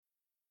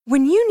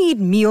When you need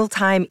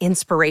mealtime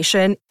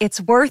inspiration,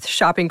 it's worth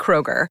shopping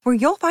Kroger, where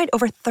you'll find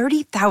over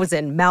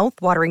 30,000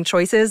 mouth-watering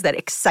choices that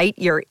excite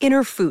your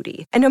inner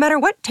foodie. And no matter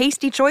what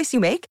tasty choice you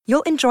make,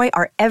 you'll enjoy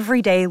our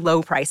everyday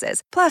low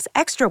prices, plus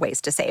extra ways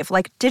to save,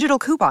 like digital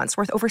coupons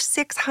worth over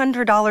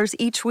 $600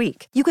 each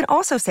week. You can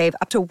also save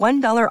up to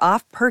 $1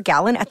 off per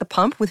gallon at the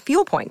pump with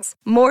fuel points.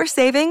 More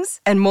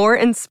savings and more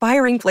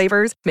inspiring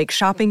flavors make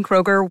shopping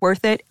Kroger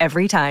worth it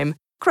every time.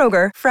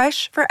 Kroger,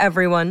 fresh for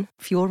everyone.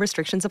 Fuel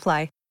restrictions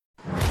apply.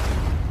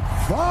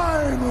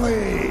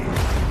 Finally,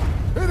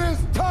 it is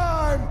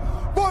time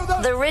for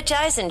The Rich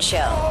Eisen Show.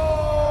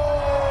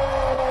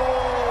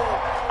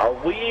 Are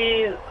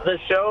we the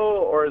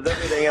show, or is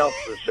everything else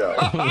the show?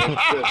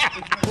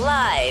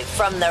 Live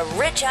from the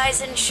Rich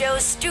Eisen Show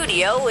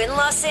studio in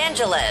Los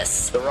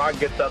Angeles. The Rock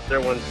gets up there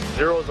when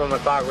zero's on the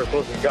clock, we're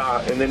supposed to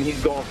go, and then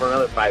he's going for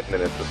another 5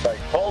 minutes. It's like,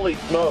 holy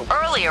smoke.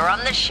 Earlier on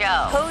the show,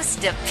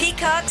 host of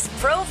Peacock's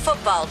Pro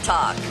Football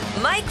Talk,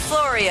 Mike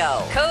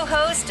Florio.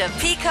 Co-host of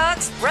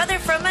Peacock's Brother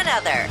from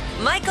Another,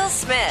 Michael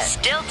Smith.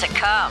 Still to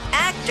come,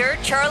 actor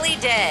Charlie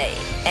Day.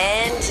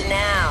 And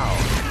now,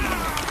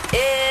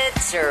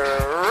 it's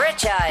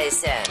Rich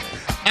Eisen.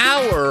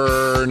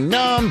 Hour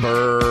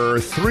number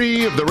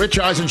 3 of the Rich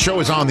Eisen Show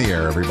is on the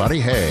air, everybody.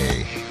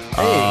 Hey.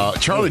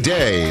 Charlie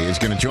Day is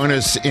going to join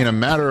us in a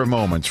matter of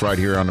moments right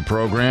here on the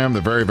program.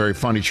 The very, very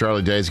funny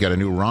Charlie Day's got a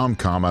new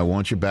rom-com, I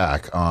Want You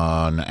Back,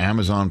 on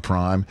Amazon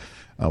Prime.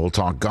 We'll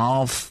talk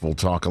golf. We'll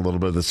talk a little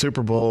bit of the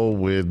Super Bowl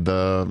with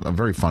a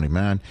very funny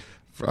man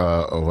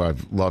who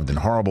I've loved in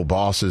Horrible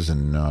Bosses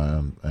and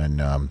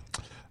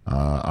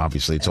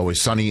obviously, It's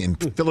Always Sunny in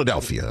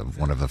Philadelphia,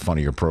 one of the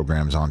funnier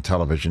programs on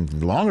television.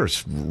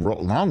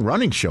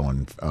 Long-running show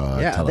on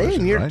television, are they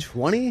in year right?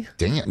 20?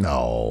 Dang it,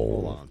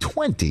 no.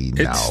 20?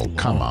 No,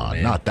 come on,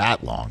 man. Not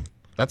that long.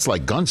 That's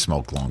like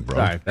Gunsmoke long, bro.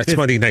 Sorry, that's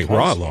Monday Night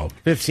Raw long.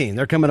 15.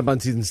 They're coming up on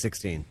season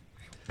 16.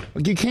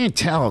 You can't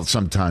tell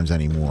sometimes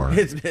anymore.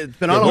 It's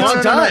been on a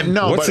long time.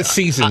 No, what's a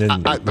season?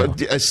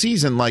 A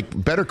season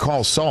like Better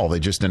Call Saul, they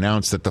just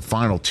announced that the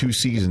final 2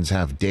 seasons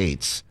have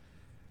dates.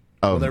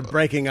 Well, they're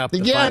breaking up.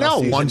 I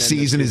know. One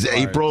season is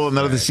April,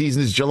 another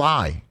season is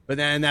July. But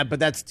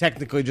that's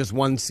technically just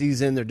one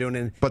season. They're doing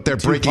it. But they're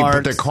breaking.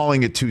 But they're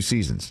calling it 2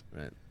 seasons.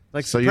 Right.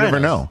 Like so Sopranos. you never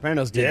know.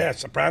 Sopranos did.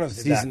 Sopranos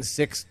did season that.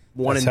 6,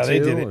 1 That's and how 2.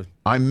 they did it.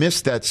 I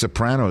missed that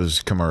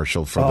Sopranos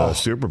commercial for the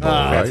Super Bowl.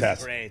 Right?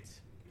 That's great.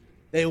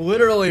 They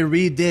literally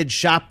redid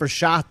shot for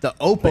shot the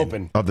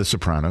open of the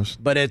Sopranos.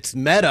 But it's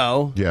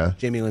Meadow,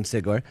 Jamie Lynn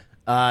Sigler,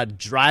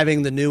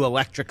 driving the new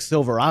electric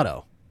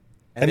Silverado.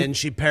 And then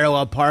she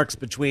parallel parks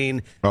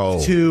between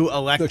 2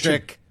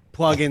 electric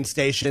plug-in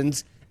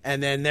stations.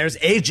 And then there's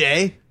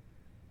AJ,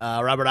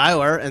 Robert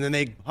Eiler, and then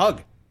they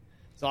hug.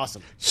 It's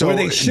awesome. So where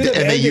they should have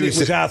ended it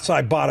was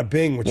outside Bada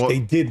Bing, which they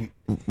didn't.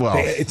 Well,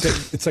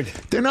 it's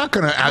like they're not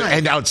going to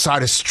end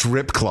outside a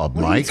strip club,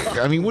 Mike.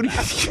 I mean,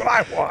 that's what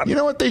I want. You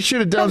know what they should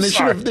have done? They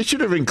should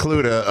have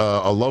included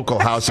a local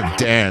house of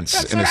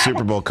dance in a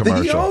Super Bowl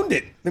commercial. He owned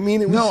it. I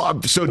mean, it was,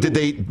 no. So did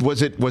they?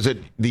 Was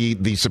it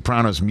the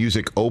Sopranos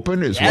music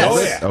open as yes. well?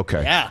 Oh, yeah.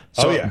 Okay. Yeah.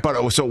 So, but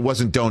it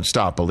wasn't "Don't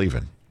Stop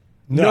Believin'."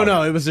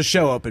 No, it was the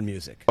show open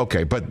music.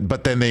 Okay,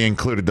 but then they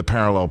included the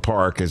parallel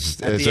park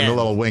as a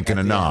little wink and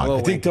a nod.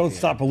 I think "Don't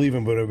Stop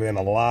Believing" would have been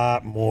a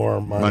lot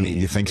more money.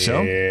 You think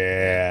so?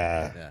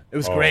 Yeah. It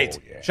was great.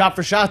 Yeah. Shot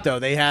for shot, though.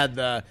 They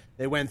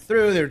went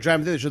through. They were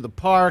driving through the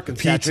park and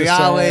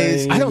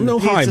Satriale's. I don't know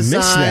how I missed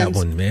that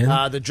one,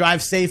 man. The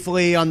drive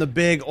safely on the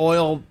big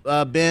oil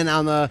bin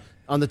on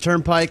the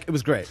turnpike. It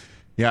was great.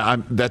 Yeah,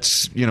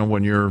 that's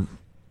when you're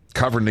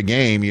covering the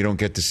game, you don't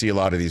get to see a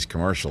lot of these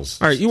commercials.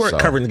 All right, you weren't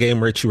covering the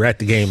game, Rich. You were at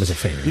the game as a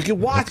fan. You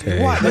can watch. Okay.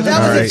 But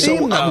that was the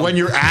theme, though. When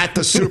you're at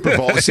the Super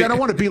Bowl, see, I don't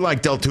want to be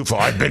like Del Tufo.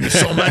 I've been to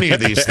so many of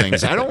these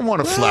things. I don't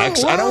want to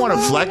flex. I don't want to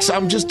flex.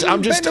 I'm just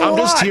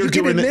here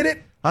doing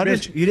it.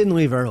 Rich, you didn't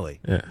leave early.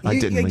 Yeah, I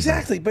didn't.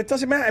 Exactly, but it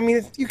doesn't matter. I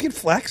mean, you can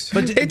flex.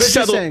 But it's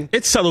subtle.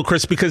 It's subtle,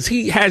 Chris, because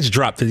he has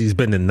dropped that he's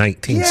been in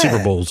 19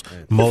 Super Bowls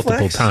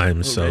multiple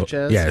times. So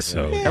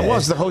I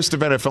was the host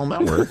of NFL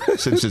Network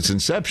since its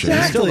inception.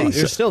 Exactly.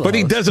 You're still but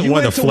he doesn't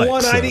want to flex.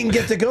 One I didn't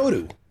get to go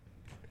to.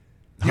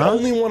 The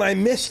only one I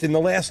missed in the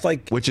last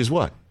which is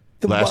what?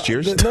 Last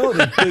year's? The one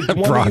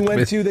that you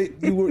went to that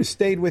you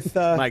stayed with.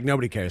 Mike,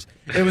 nobody cares.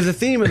 It was the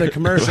theme of the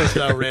commercials,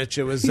 though, Rich.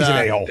 It was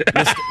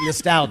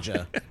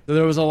nostalgia. So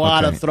there was a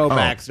lot of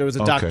throwbacks. There was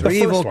a Dr.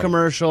 Evil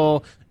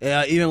commercial,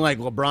 even like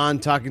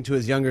LeBron talking to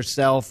his younger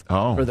self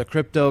for the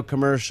crypto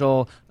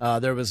commercial.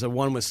 There was a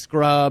one with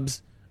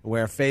Scrubs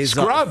where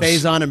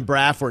Faison and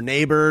Braff were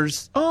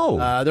neighbors.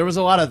 There was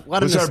a lot of.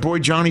 Was our boy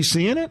Johnny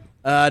C in it?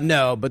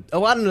 No, but a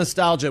lot of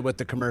nostalgia with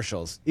the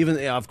commercials.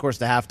 Even, of course,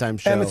 the halftime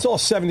show. And it's all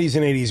 70s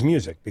and 80s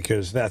music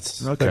because that's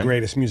the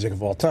greatest music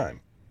of all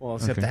time. Well,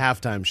 except the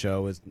halftime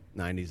show was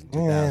 90s and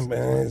 2000s.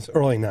 Yeah, it's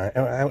early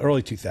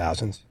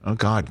 2000s. Oh,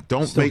 God.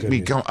 Don't make me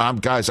go.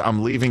 Guys,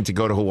 I'm leaving to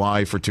go to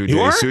Hawaii for 2 days.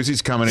 Are?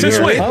 Susie's coming in Since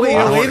here. wait,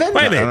 you're leaving?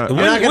 Wait a minute.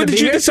 When did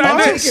you decide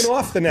I'm this? taking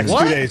off the next 2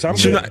 days.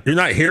 You're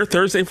not here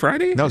Thursday,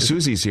 Friday? No,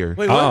 Susie's here.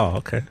 Wait, what? Oh,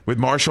 okay. With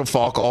Marshall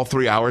Falk all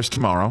 3 hours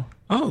tomorrow.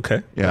 Oh,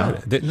 okay. Yeah.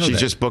 Didn't know She that.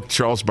 just booked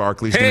Charles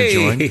Barkley's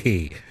going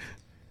to join.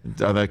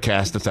 The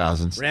cast of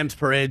thousands. Rams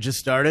Parade just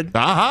started.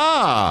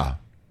 Aha!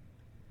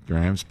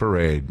 Rams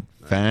Parade.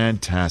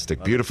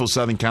 Fantastic. Beautiful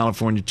Southern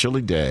California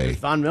chilly day.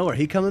 Von Miller,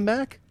 he coming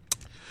back?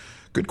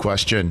 Good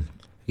question.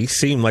 He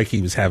seemed like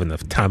he was having the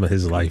time of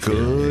his life.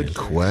 Good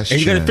question.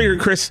 And you got to figure,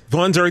 Chris,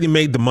 Vaughn's already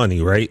made the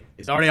money, right?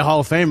 He's already a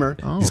Hall of Famer.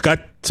 Oh. He's got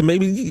to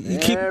maybe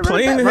keep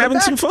playing and having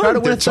some fun. Try to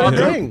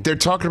win They're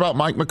talking about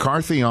Mike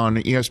McCarthy on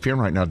ESPN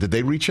right now. Did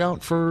they reach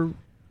out for?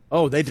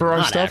 Oh, they did for our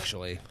not stuff?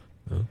 actually.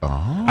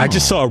 Oh. I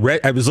just saw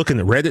I was looking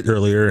at Reddit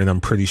earlier, and I'm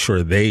pretty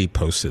sure they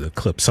posted a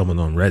clip. Someone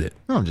on Reddit.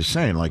 No, I'm just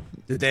saying. Like,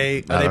 Are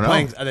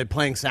they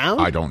playing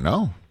sound? I don't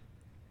know.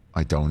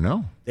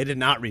 They did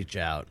not reach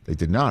out. They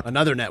did not.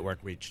 Another network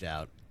reached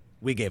out.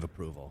 We gave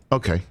approval.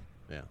 Okay.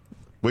 Yeah.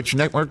 Which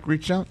network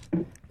reached out?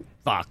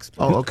 Fox.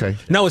 Oh, okay.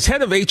 Now, as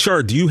head of HR,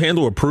 do you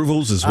handle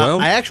approvals as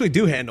well? I actually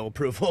do handle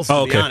approvals,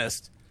 to be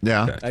honest.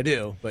 Yeah. Okay. I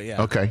do, but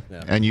yeah. Okay.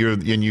 Yeah. And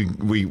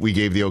we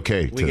gave the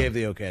okay. We gave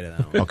the okay to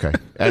that one. Okay.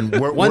 And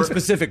one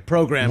specific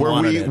program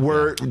wanted it.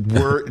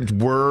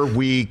 Were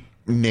we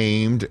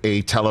named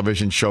a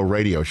television show,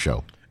 radio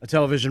show? A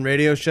television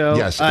radio show?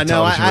 Yes.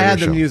 No, I had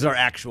them use our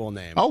actual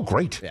name. Oh,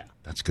 great. Yeah.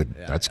 That's good.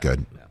 Yeah, That's yeah,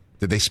 good. yeah.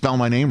 Did they spell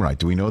my name right?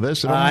 Do we know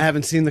this at all? I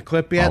haven't seen the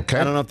clip yet. Okay.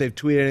 I don't know if they've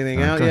tweeted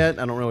anything out Okay. yet.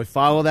 I don't really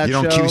follow that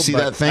show. You don't QC but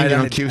that thing? You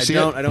don't QC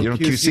it? I don't You don't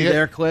QC QC it?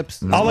 their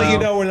clips. I'll let you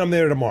know when I'm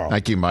there tomorrow.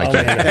 Thank you, Mike. Oh,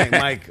 yeah,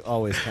 Mike,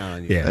 always count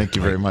on you. Yeah. Thank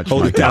you very much.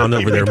 Hold Mike. it down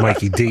over there,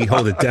 Mikey D.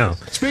 Hold it down.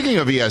 Speaking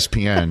of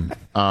ESPN,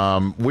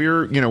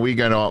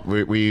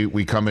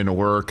 we come into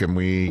work and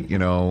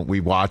we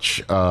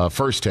watch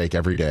First Take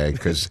every day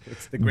because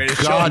the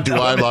greatest show God, on do I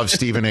television. love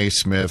Stephen A.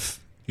 Smith.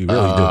 You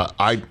really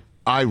do.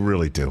 I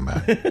really do,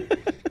 man.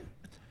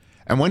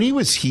 And when he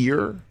was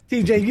here,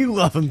 TJ, you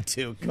love him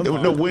too. Come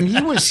on. no, when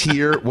he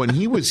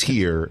was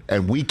here,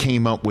 and we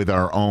came up with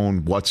our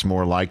own "What's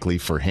More Likely"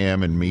 for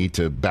him and me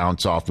to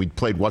bounce off. We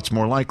played "What's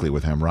More Likely"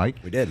 with him, right?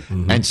 We did.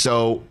 Mm-hmm. And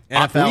so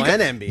NFL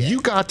and NBA.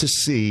 You got to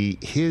see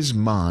his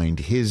mind,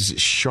 his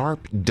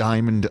sharp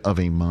diamond of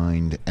a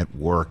mind at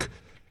work,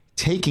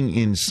 taking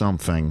in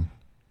something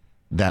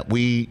that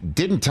we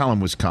didn't tell him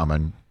was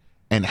coming,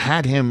 and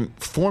had him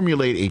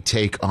formulate a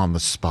take on the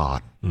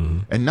spot. Mm-hmm.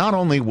 And not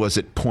only was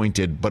it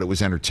pointed, but it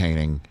was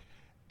entertaining.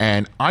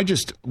 And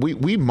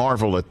we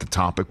marvel at the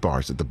topic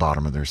bars at the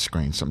bottom of their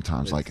screen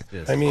sometimes.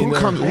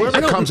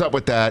 Whoever comes up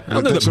with that? I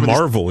don't know that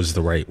marvel is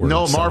the right word.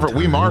 No, marvel.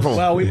 We marvel.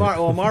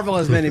 Well, Marvel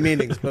has many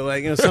meanings,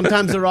 but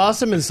sometimes they're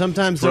awesome, and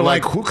sometimes they're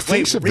like, who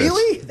thinks of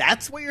really? this?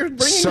 That's what you're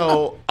bringing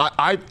So up?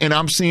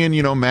 I'm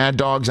seeing Mad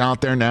Dog's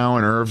out there now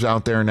and Irv's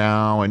out there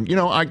now, and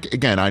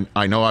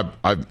I know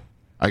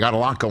I got a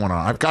lot going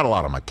on. I've got a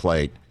lot on my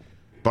plate,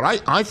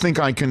 but I think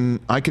I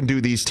can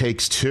do these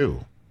takes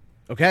too.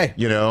 Okay.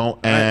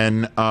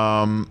 And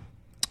so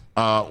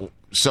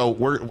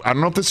I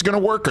don't know if this is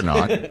going to work or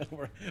not.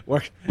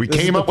 We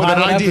came up with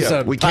an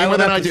idea. We came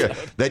with an idea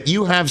that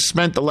you have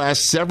spent the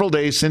last several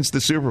days since the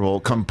Super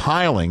Bowl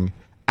compiling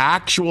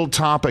actual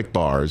topic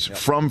bars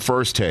from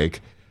First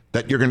Take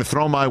that you're going to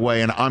throw my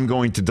way, and I'm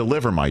going to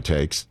deliver my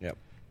takes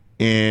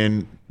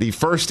in the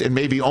first and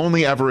maybe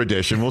only ever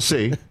edition, we'll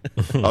see,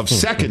 of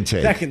Second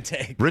Take. Second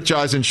Take. Rich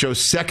Eisen Show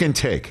Second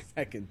Take.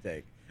 Second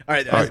Take. All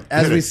right,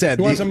 as we said.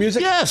 You want some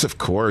music? Yes, of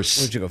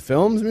course. Would you go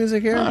films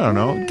music here? I don't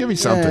know. Give me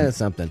something. Yeah,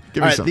 something.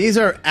 Give All me right, something. these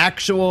are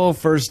actual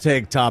First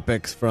Take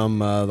topics from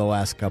the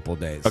last couple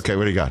days. Okay,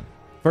 what do you got?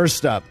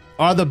 First up,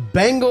 are the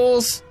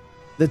Bengals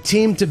the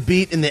team to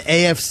beat in the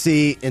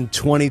AFC in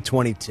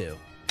 2022?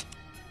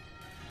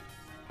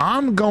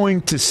 I'm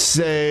going to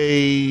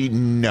say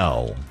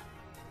no.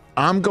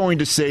 I'm going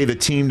to say the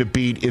team to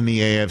beat in the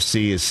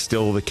AFC is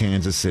still the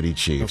Kansas City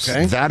Chiefs.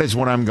 Okay. That is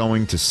what I'm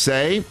going to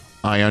say.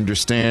 I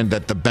understand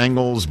that the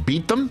Bengals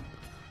beat them.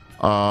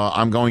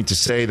 I'm going to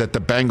say that the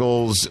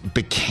Bengals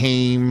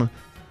became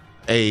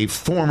a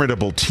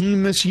formidable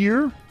team this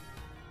year.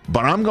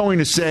 But I'm going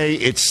to say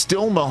it's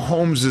still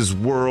Mahomes'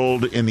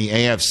 world in the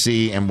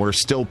AFC, and we're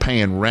still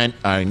paying rent.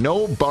 I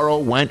know Burrow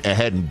went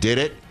ahead and did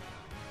it.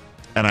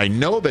 And I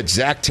know that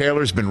Zach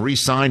Taylor's been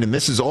re-signed, and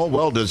this is all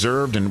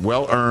well-deserved and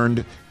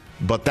well-earned.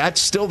 But that's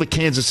still the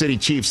Kansas City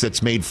Chiefs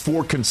that's made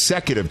 4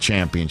 consecutive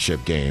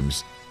championship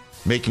games,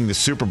 making the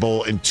Super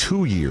Bowl in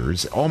 2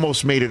 years,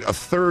 almost made it a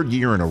 3rd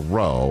year in a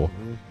row,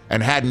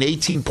 and had an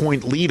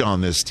 18-point lead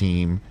on this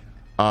team.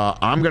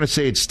 I'm going to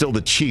say it's still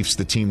the Chiefs,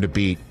 the team to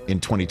beat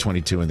in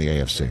 2022 in the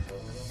AFC.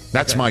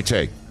 That's my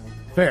take.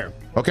 Fair.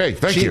 Okay,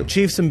 thank you.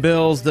 Chiefs and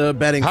Bills, the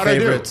betting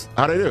favorites.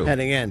 How'd I do?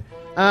 Heading in.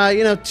 A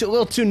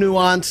little too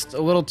nuanced,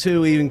 a little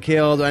too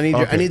even-keeled. I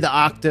need the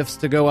octaves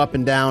to go up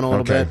and down a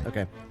little bit.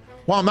 Okay.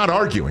 Well, I'm not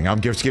arguing. I'm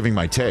just giving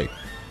my take.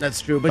 That's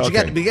true, but you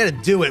got to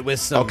do it with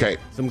some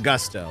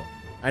gusto.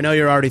 I know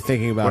you're already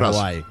thinking about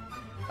Hawaii.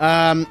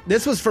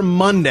 This was for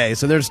Monday,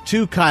 so there's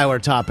 2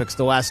 Kyler topics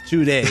the last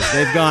 2 days.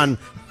 They've gone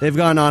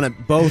on it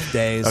both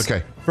days.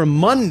 Okay. For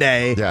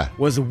Monday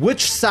was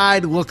which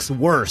side looks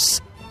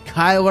worse,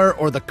 Kyler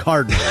or the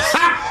Cardinals?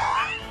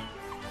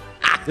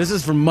 This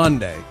is for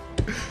Monday.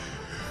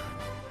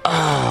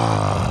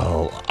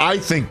 Oh, I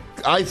think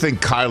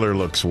Kyler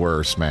looks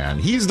worse, man.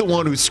 He's the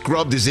one who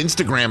scrubbed his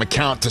Instagram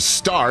account to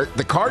start.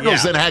 The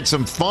Cardinals then had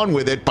some fun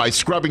with it by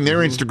scrubbing their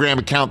Instagram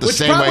account the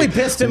same way. Which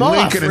probably pissed him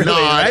off, really,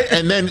 right?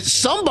 And then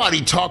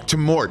somebody talked to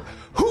Mort.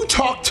 Who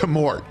talked to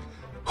Mort?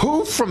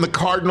 Who from the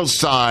Cardinals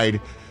side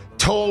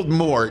told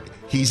Mort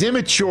he's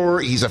immature,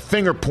 he's a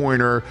finger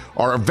pointer,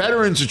 our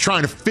veterans are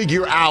trying to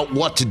figure out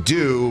what to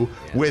do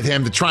with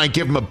him to try and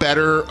give him a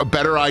better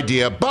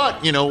idea, but,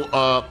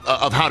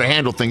 of how to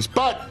handle things.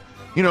 But,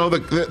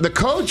 the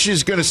coach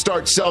is going to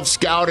start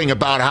self-scouting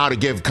about how to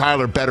give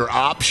Kyler better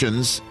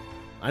options.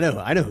 I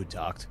know who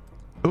talked.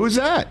 Who's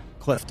that?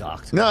 Cliff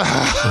talked. No.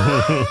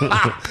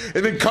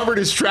 And then covered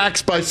his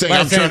tracks by saying,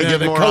 I'm trying to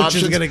give more options. The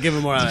coach is going to give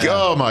him more options.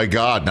 Oh, my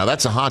God. Now,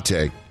 that's a hot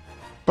take.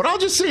 But I'll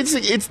just say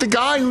it's the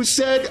guy who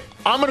said,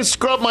 I'm going to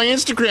scrub my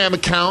Instagram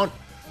account.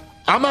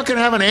 I'm not going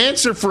to have an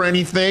answer for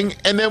anything.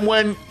 And then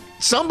when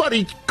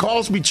somebody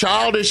calls me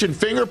childish and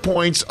finger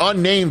points,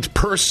 unnamed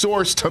per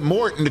source to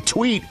Mort in a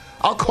tweet,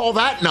 I'll call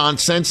that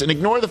nonsense and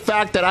ignore the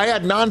fact that I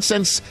had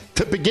nonsense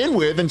to begin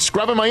with and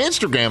scrubbing my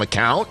Instagram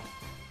account.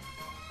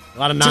 A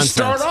lot of nonsense. To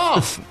start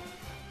off.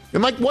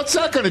 And what's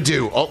that going to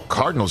do? Oh,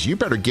 Cardinals, you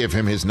better give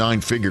him his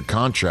 9-figure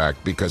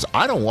contract because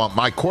I don't want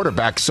my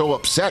quarterback so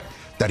upset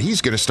that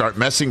he's going to start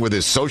messing with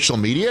his social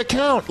media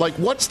account.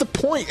 What's the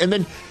point? And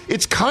then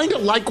it's kind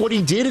of like what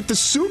he did at the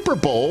Super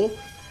Bowl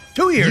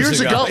 2 years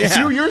ago. A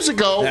few years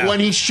ago when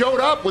he showed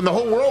up when the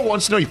whole world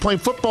wants to know you're playing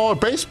football or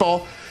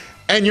baseball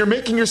and you're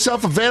making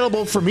yourself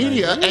available for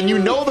media and you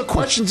know the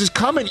questions is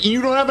coming and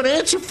you don't have an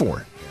answer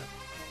for it.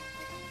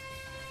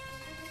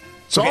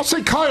 So I'll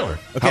say Kyler.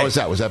 Okay. How was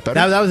that? Was that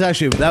better?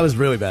 That was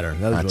really better.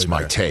 That's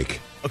my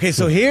take. Okay,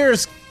 so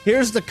here's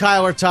the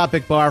Kyler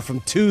topic bar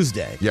from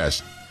Tuesday.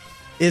 Yes.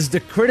 Is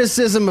the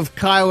criticism of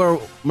Kyler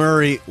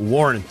Murray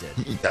warranted?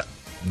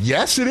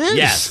 Yes, it is.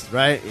 Yes,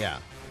 right? Yeah.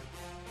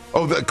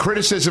 Oh, the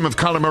criticism of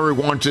Kyler Murray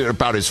warranted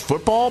about his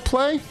football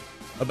play?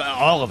 About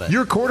all of it.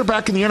 You're a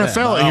quarterback in the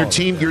NFL,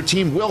 and your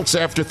team wilts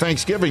after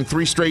Thanksgiving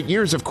 3 straight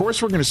years. Of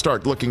course we're going to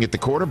start looking at the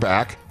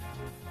quarterback.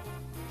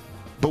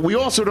 But we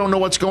also don't know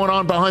what's going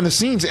on behind the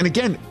scenes. And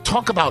again,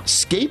 talk about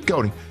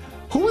scapegoating.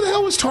 Who the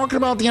hell was talking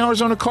about the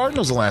Arizona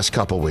Cardinals the last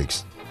couple of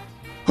weeks?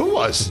 Who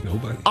was?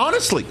 Nobody.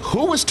 Honestly,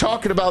 who was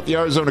talking about the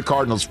Arizona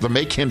Cardinals to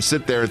make him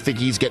sit there and think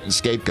he's getting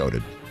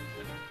scapegoated?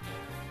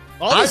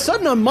 All of a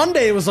sudden on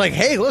Monday, it was like,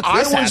 hey, look,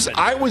 this happened.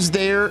 I was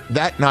there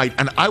that night,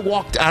 and I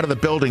walked out of the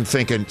building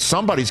thinking,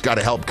 somebody's got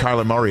to help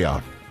Kyler Murray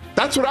out.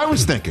 That's what I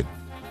was thinking.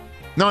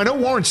 Now, I know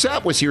Warren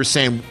Sapp was here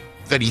saying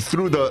that he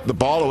threw the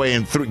ball away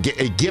and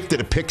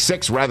gifted a pick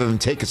 6 rather than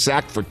take a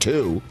sack for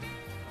 2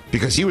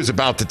 because he was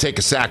about to take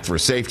a sack for a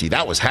safety.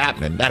 That was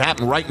happening. That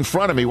happened right in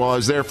front of me while I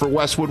was there for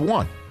Westwood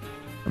 1.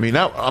 I mean,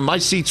 my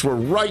seats were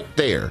right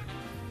there.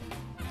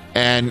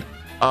 And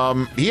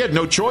he had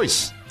no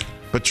choice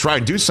but try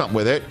and do something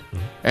with it.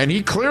 And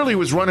he clearly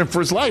was running for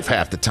his life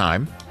half the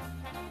time.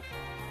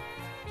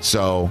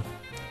 So,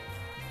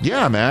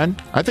 yeah, man,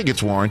 I think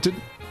it's warranted.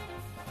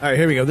 All right,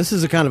 here we go. This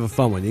is a kind of a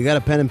fun one. You got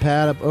a pen and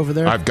pad up over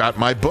there? I've got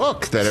my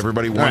book that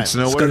everybody wants to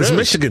know what it is. There's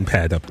Michigan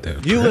pad up there.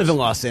 You live in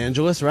Los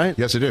Angeles, right?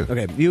 Yes, I do.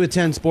 Okay, you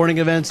attend sporting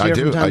events here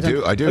from time to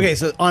time? I do. Okay,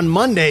 so on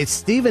Monday,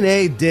 Stephen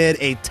A. did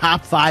a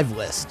top 5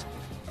 list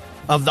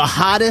of the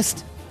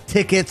hottest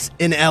tickets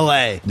in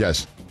L.A.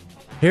 Yes.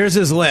 Here's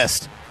his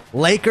list.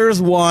 Lakers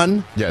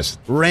 1. Yes.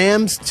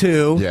 Rams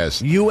 2.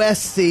 Yes.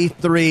 USC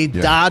 3.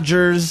 Yes.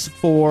 Dodgers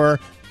 4.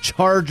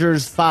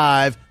 Chargers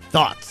 5.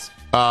 Thoughts?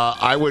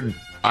 I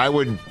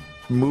would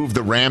move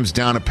the Rams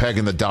down a peg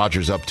and the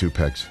Dodgers up 2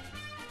 pegs.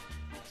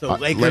 So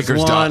Lakers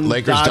 1,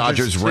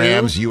 Dodgers, 2?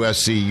 Rams,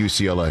 USC,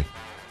 UCLA.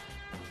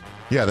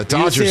 Yeah, the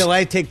Dodgers.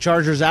 UCLA take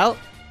Chargers out?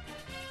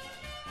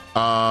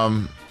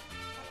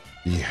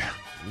 Yeah.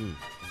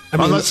 I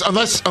mean,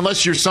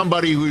 unless you're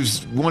somebody who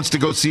wants to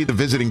go see the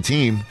visiting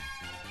team.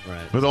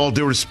 Right. With all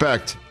due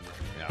respect.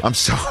 Yeah. I'm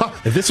sorry.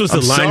 If this was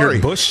the Liner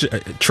Bush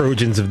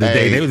Trojans of the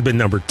day, they would have been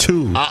number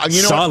 2.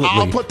 Solidly.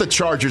 I'll put the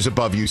Chargers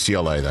above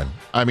UCLA then.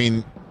 I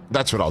mean,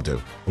 that's what I'll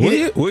do. Will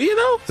you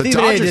know?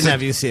 Stephen A. didn't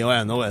have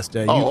UCLA on the list.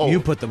 You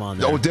put them on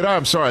there. Oh, did I?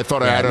 I'm sorry. I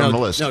thought I had it on the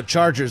list. No,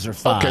 Chargers are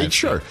 5. Okay,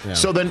 sure. Yeah.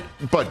 So then,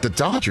 but the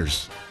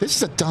Dodgers, this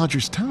is a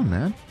Dodgers town,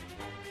 man.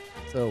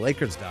 It's a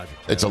Lakers-Dodgers.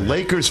 It's a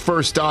Lakers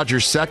first,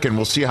 Dodgers second.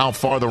 We'll see how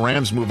far the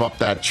Rams move up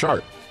that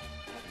chart.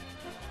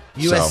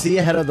 USC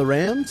ahead of the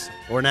Rams?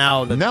 Or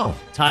now no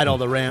title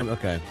the Rams?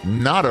 Okay.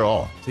 Not at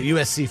all. So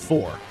USC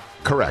 4.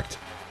 Correct.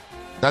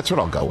 That's what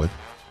I'll go with.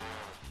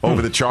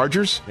 Over the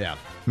Chargers? Yeah.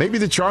 Maybe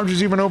the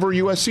Chargers even over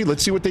USC.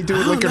 Let's see what they do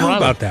with Lincoln Riley.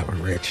 About that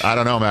one, Rich. I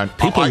don't know, man.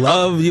 People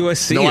love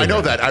USC. No, I know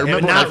that. I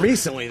remember not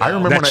recently, though. I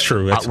remember That's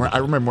true. I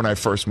remember when I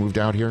first moved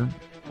out here.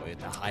 At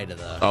the height of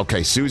the...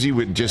 Okay, Susie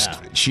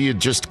she had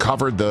just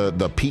covered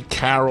the Pete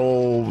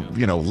Carroll,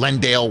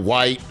 Lendale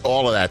White,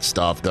 all of that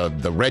stuff,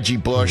 the Reggie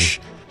Bush.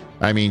 Mm-hmm.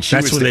 I mean, she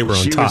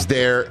was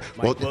there.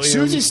 Well,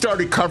 Susie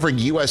started covering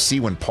USC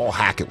when Paul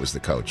Hackett was the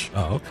coach.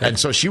 Oh, okay. And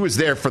so she was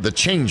there for the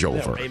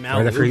changeover.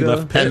 Right after he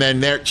left Pitt.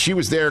 And then she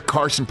was there,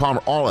 Carson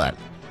Palmer, all of that.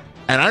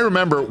 And I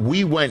remember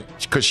we went,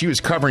 because she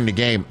was covering the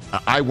game,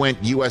 I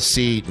went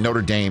USC,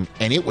 Notre Dame,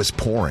 and it was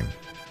pouring.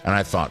 And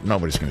I thought,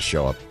 nobody's going to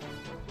show up.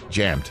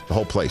 Jammed, the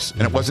whole place.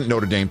 And it wasn't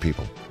Notre Dame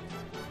people.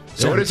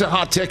 So it is a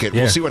hot ticket.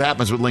 We'll see what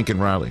happens with Lincoln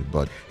Riley.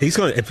 But he's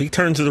going. If he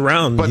turns it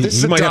around, but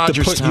you might have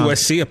to put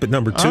USC up at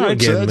number 2 again.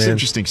 So that's man.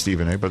 interesting,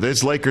 Stephen A. But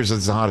it's Lakers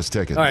is the hottest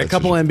ticket. All right, a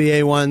couple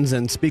NBA ones.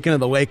 And speaking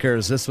of the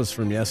Lakers, this was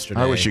from yesterday.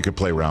 I wish you could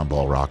play round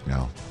ball rock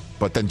now.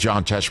 But then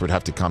John Tesh would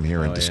have to come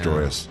here and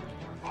destroy us.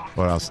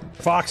 What else?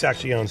 Fox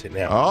actually owns it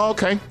now. Oh,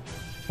 okay.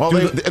 Well,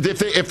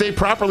 if they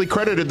properly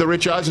credited the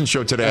Rich Eisen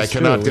show today, I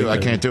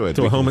can't do it.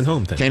 To a home and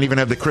home thing. Can't even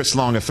have the Chris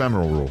Long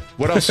ephemeral rule.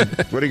 What else?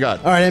 What do you got?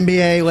 All right,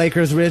 NBA,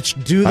 Lakers, Rich.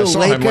 I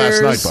saw him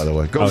last night, by the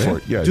way. Go for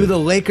it. Yeah. Do the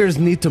Lakers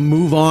need to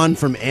move on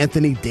from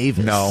Anthony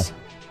Davis?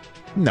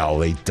 No,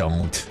 they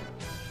don't.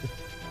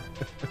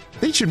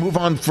 They should move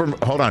on from.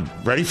 Hold on.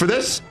 Ready for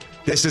this?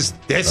 This is.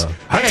 This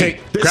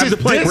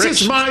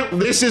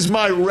is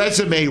my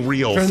resume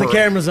reel. Turn the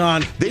cameras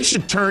on. They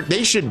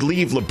should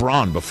leave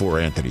LeBron before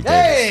Anthony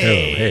Davis.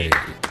 Hey.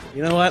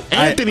 You know what?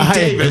 Anthony I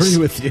Davis.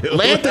 agree with you.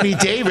 Anthony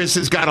Davis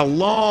has got a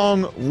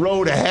long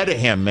road ahead of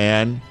him,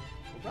 man.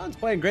 LeBron's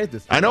playing great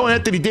this year. I know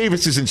Anthony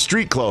Davis is in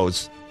street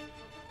clothes.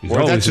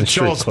 Or that's what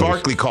Charles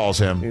Barkley calls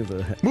him.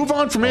 Move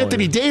on from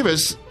Anthony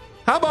Davis.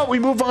 How about we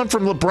move on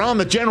from LeBron,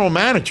 the general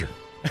manager?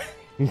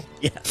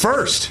 Yes.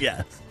 First.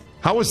 Yes.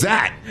 How was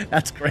that?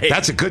 That's great.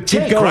 That's a good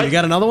take, Keep going. right? You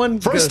got another one?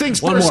 First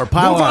things one first. More.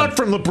 Pile move on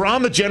from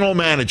LeBron, the general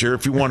manager,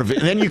 if you want to.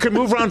 And then you can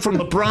move on from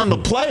LeBron, the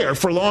player,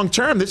 for long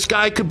term. This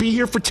guy could be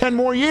here for 10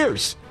 more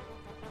years.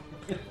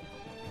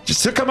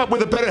 Just to come up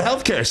with a better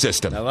healthcare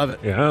system. I love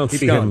it. Yeah, I don't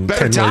see him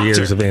 10 more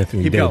years of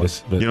Anthony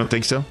Davis. But you don't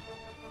think so?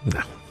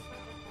 No.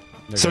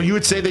 So you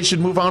would say they should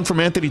move on from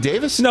Anthony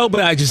Davis? No,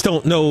 but I just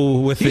don't know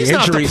with the injuries.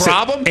 He's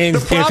not the problem. The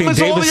problem is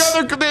Davis,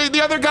 all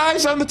the other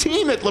guys on the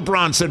team that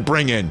LeBron said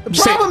bring in. The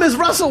problem is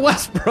Russell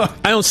Westbrook.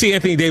 I don't see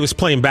Anthony Davis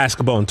playing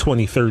basketball in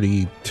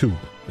 2032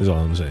 is all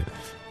I'm saying.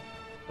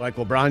 Like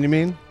LeBron, you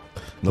mean?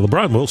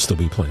 LeBron will still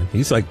be playing.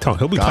 He's like,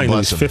 he'll be playing when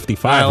he's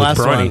 55 right, with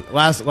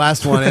Bronny.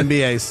 Last one,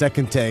 NBA,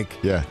 second take.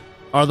 Yeah.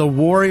 Are the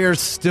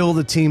Warriors still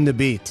the team to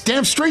beat?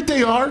 Damn straight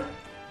they are.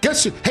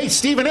 Hey,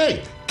 Stephen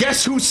A.,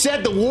 guess who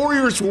said the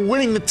Warriors were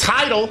winning the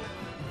title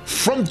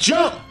from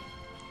jump?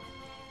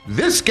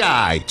 This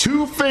guy.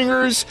 2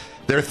 fingers,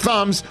 their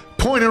thumbs,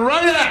 pointing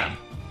right at him.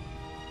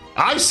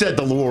 I said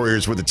the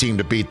Warriors were the team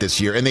to beat this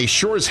year, and they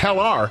sure as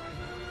hell are.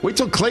 Wait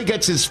till Clay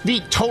gets his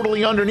feet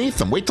totally underneath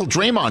them. Wait till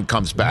Draymond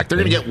comes back. They're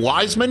going to get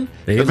Wiseman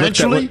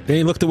eventually.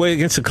 They looked away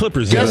against the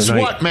Clippers. Guess the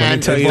other what, night. man?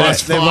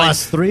 They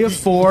lost 3 of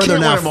 4. They're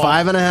now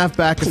 5.5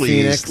 back of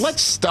Phoenix.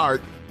 Let's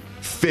start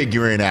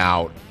figuring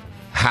out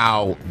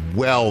how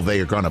well they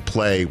are going to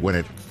play when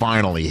it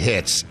finally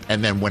hits.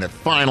 And then when it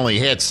finally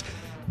hits,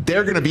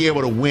 they're going to be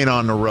able to win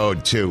on the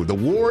road, too. The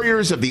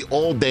Warriors of the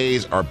old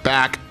days are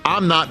back.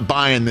 I'm not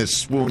buying this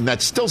swoon.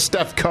 That's still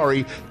Steph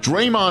Curry.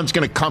 Draymond's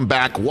going to come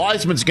back.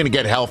 Wiseman's going to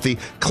get healthy.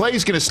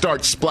 Clay's going to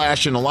start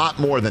splashing a lot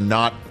more than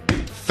not.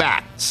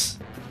 Facts.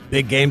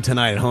 Big game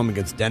tonight at home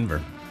against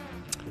Denver.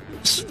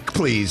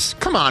 Please,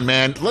 come on,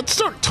 man. Let's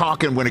start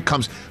talking when it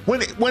comes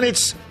when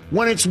it's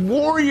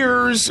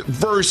Warriors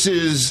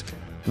versus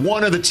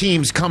one of the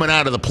teams coming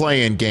out of the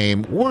play-in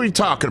game. What are you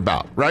talking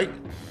about, right?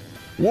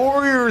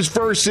 Warriors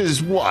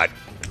versus what?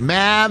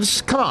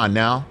 Mavs? Come on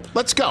now.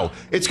 Let's go.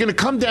 It's going to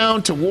come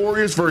down to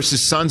Warriors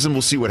versus Suns, and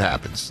we'll see what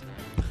happens.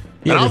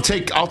 Yeah, and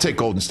I'll take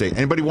Golden State.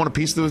 Anybody want a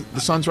piece of the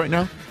Suns right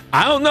now?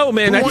 I don't know,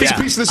 man. Who wants a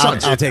piece of the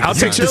Suns? I'll take the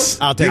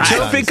Suns. I'll take the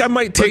Suns. I think I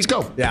might take. Let's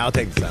go. Yeah, I'll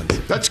take the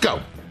Suns. Let's go.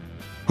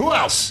 Who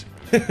else?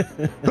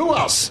 Who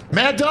else?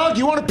 Mad Dog,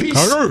 you want a piece?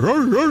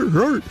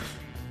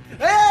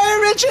 Hey,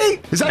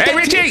 Richie! Is that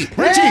Richie! Hey,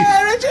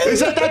 Richie!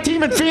 Is that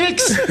team in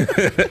Phoenix?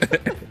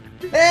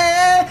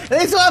 Hey,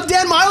 they still have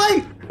Dan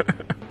Marley?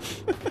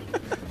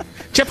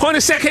 Jeff Horner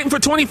second for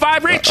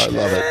 25, Rich. I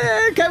love it.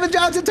 Hey, Kevin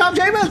Johnson, Tom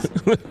Chambers.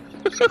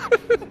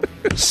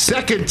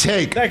 Second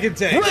take.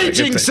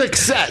 Raging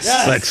success.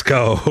 Yes. Let's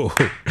go.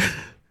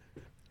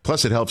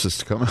 Plus, it helps us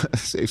to come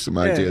save some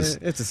ideas.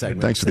 It's a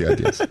segment. Thanks for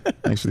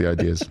the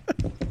ideas.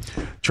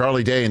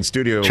 Charlie Day in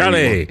studio.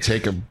 Charlie.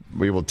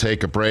 We will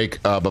take a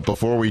break. But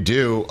before we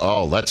do,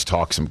 let's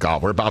talk some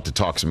golf. We're about to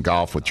talk some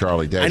golf with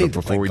Charlie Day. But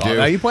before we do,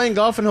 are you playing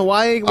golf in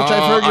Hawaii, which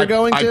I've heard you're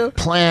going to? I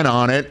plan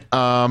on it.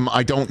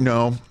 I don't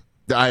know.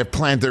 I have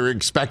planned. They're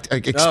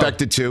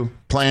expected to.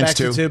 Plans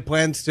to. Yeah,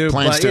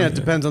 it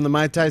depends on the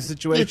Mai Tai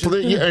situation.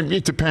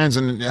 It depends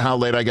on how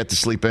late I get to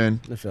sleep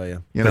in. I feel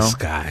you. You know, this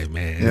guy,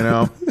 man. You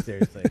know,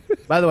 seriously.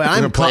 By the way,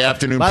 I'm going to play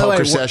afternoon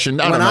poker session.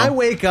 I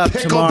wake up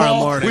tomorrow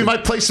morning, we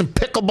might play some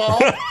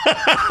pickleball.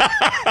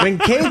 When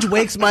Cage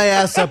wakes my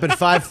ass up at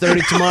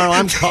 5:30 tomorrow,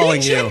 I'm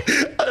calling you.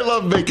 I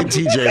love making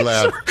TJ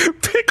laugh.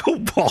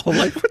 Pickleball,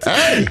 like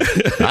hey,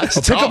 that's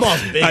tough.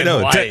 Pickleball's big. I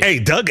know. Hey,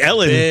 Doug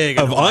Ellen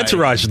of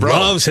Entourage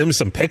loves him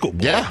some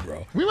pickleball. Yeah,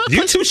 bro.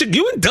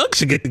 You and Doug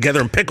should get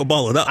together and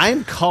pickleball it up. I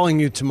am calling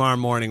you tomorrow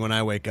morning when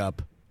I wake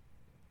up.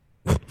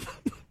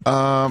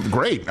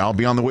 Great. I'll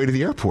be on the way to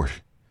the airport.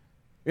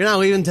 You're not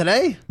leaving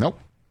today? Nope.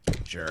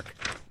 Jerk.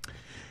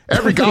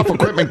 Every golf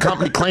equipment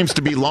company claims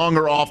to be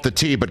longer off the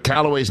tee, but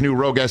Callaway's new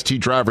Rogue ST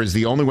driver is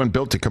the only one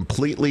built to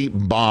completely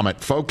bomb it.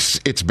 Folks,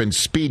 it's been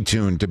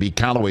speed-tuned to be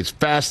Callaway's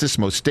fastest,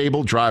 most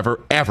stable driver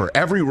ever.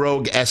 Every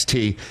Rogue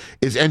ST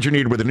is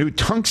engineered with a new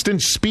tungsten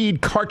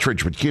speed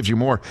cartridge, which gives you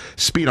more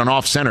speed on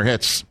off-center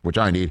hits, which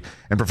I need,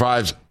 and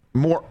provides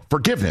more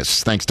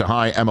forgiveness thanks to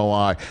high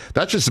MOI.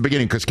 That's just the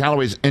beginning, because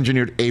Callaway's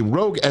engineered a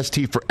Rogue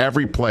ST for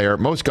every player.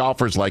 Most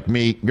golfers like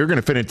me, you're going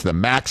to fit into the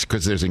Max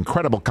because there's an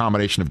incredible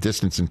combination of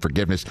distance and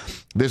forgiveness.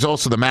 There's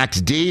also the Max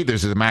D.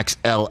 There's the Max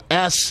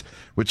LS,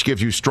 which gives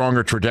you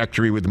stronger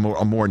trajectory with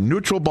a more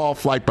neutral ball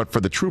flight, but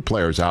for the true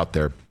players out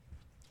there.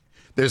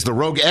 There's the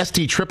Rogue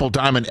ST Triple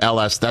Diamond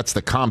LS. That's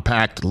the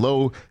compact,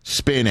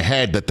 low-spin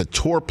head that the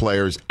tour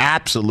players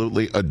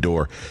absolutely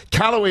adore.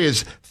 Callaway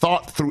has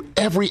thought through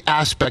every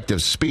aspect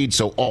of speed,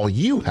 so all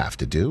you have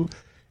to do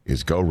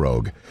is go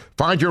Rogue.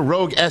 Find your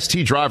Rogue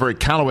ST driver at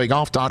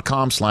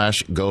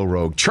CallawayGolf.com/go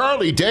Rogue.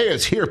 Charlie Day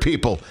is here,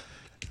 people.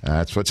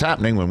 That's what's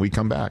happening when we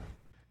come back.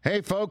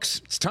 Hey,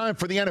 folks, it's time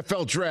for the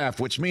NFL Draft,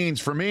 which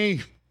means for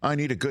me, I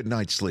need a good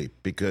night's sleep,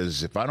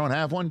 because if I don't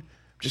have one, I'm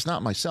just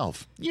not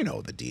myself. You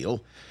know the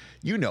deal.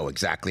 You know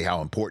exactly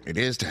how important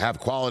it is to have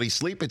quality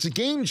sleep. It's a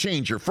game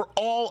changer for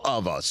all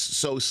of us.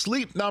 So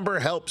Sleep Number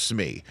helps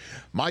me.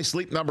 My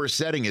Sleep Number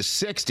setting is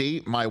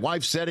 60. My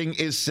wife's setting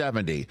is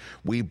 70.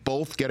 We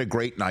both get a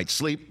great night's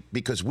sleep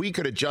because we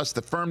could adjust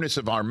the firmness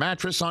of our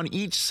mattress on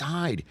each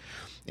side.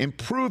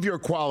 Improve your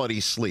quality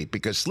sleep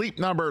because Sleep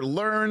Number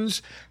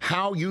learns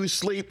how you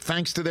sleep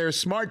thanks to their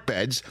smart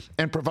beds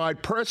and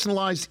provide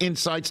personalized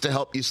insights to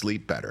help you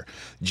sleep better.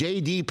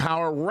 J.D.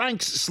 Power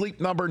ranks Sleep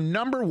Number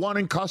 #1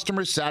 in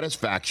customer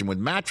satisfaction with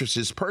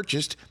mattresses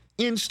purchased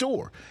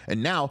in-store.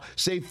 And now,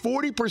 save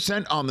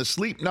 40% on the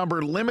Sleep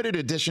Number limited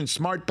edition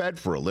smart bed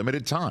for a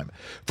limited time.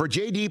 For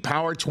J.D.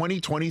 Power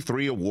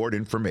 2023 award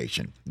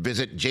information,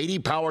 visit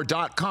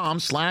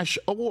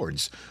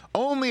jdpower.com/awards.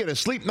 Only at a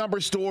Sleep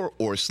Number store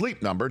or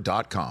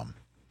sleepnumber.com.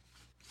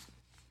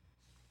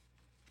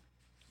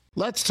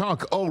 Let's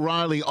talk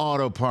O'Reilly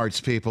Auto Parts,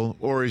 people,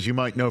 or as you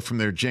might know from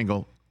their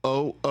jingle,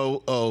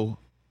 O'Reilly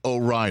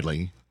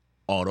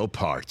Auto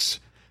Parts.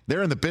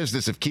 They're in the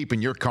business of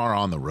keeping your car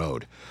on the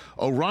road.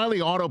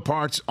 O'Reilly Auto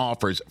Parts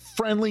offers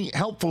friendly,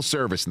 helpful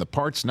service and the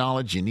parts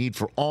knowledge you need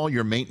for all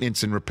your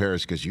maintenance and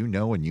repairs, because you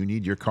know when you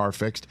need your car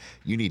fixed,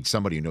 you need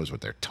somebody who knows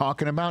what they're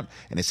talking about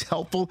and is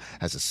helpful,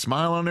 has a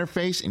smile on their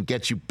face, and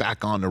gets you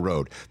back on the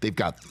road. They've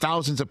got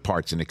thousands of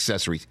parts and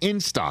accessories in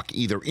stock,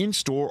 either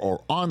in-store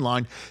or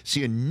online, so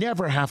you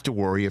never have to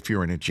worry if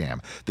you're in a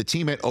jam. The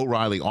team at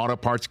O'Reilly Auto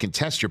Parts can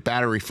test your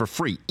battery for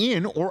free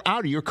in or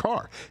out of your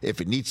car.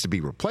 If it needs to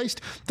be replaced,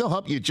 they'll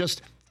help you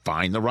just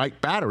find the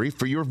right battery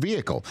for your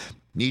vehicle.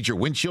 Need your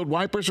windshield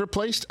wipers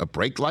replaced, a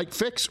brake light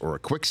fix, or a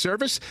quick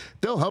service?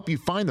 They'll help you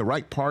find the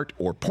right part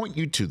or point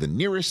you to the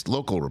nearest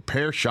local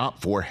repair shop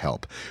for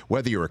help.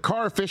 Whether you're a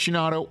car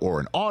aficionado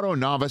or an auto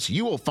novice,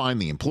 you will find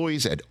the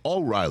employees at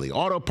O'Reilly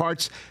Auto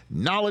Parts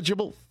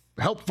knowledgeable,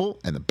 helpful,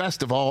 and the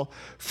best of all,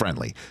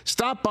 friendly.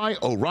 Stop by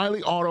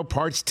O'Reilly Auto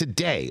Parts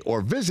today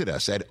or visit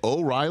us at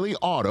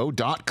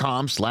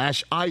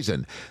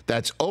O'ReillyAuto.com/Eisen.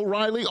 That's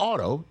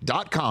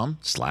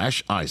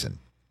O'ReillyAuto.com/Eisen.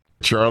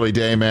 Charlie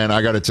Day, man,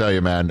 I got to tell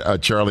you, man,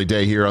 Charlie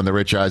Day here on the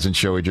Rich Eisen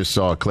Show. We just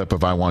saw a clip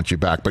of I Want You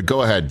Back. But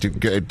go ahead.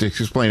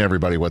 Explain to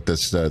everybody what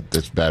this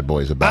bad boy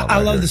is about. I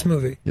love this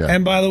movie. Yeah.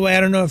 And by the way, I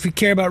don't know if you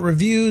care about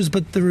reviews,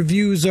 but the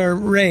reviews are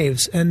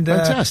raves. And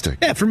fantastic.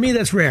 Yeah, for me,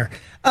 that's rare.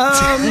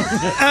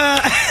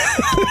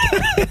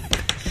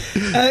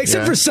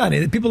 Except for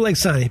Sonny. People like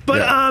Sonny.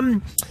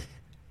 But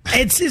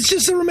it's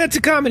just a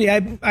romantic comedy.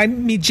 I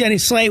meet Jenny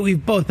Slate.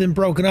 We've both been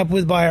broken up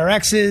with by our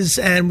exes,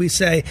 and we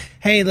say,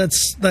 hey,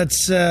 let's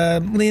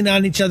lean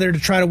on each other to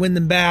try to win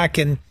them back.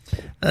 And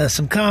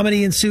some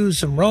comedy ensues,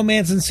 some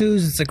romance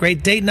ensues. It's a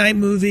great date night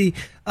movie,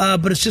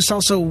 but it's just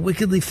also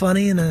wickedly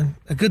funny and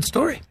a good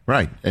story.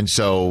 Right. And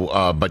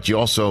so, but you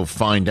also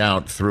find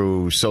out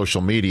through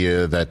social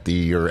media that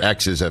your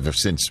exes have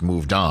since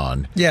moved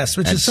on. Yes,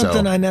 which is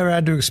something I never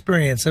had to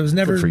experience. I was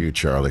never for you,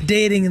 Charlie.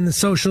 Dating in the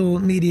social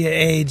media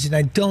age, and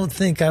I don't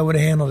think I would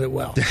have handled it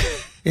well.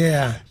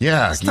 Yeah.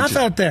 Yeah. It's not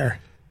out there.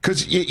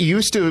 Because you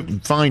used to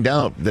find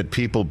out that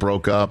people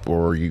broke up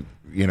or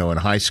you know, in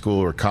high school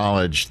or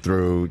college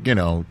through,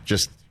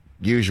 just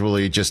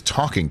usually just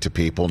talking to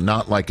people,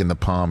 not like in the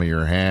palm of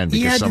your hand.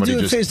 Because you had somebody to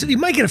do it face. You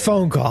might get a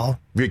phone call.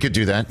 You could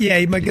do that. Yeah,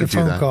 you might get a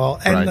phone call,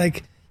 and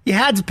right. You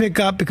had to pick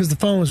up because the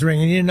phone was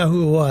ringing. You didn't know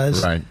who it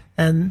was, right?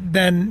 And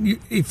then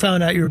you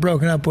found out you were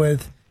broken up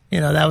with.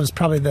 That was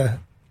probably the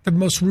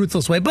most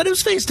ruthless way, but it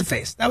was face to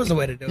face. That was the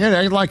way to do it. Yeah,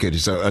 I like it.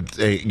 So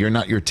you're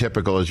not your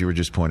typical, as you were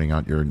just pointing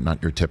out, you're not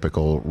your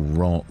typical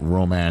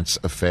romance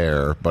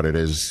affair, but it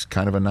is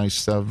kind of a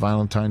nice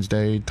Valentine's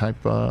Day type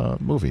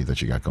movie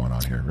that you got going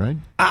on here, right?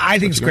 I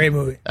think it's a great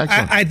movie.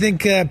 Excellent. I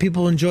think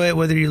people enjoy it,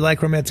 whether you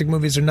like romantic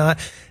movies or not.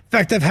 In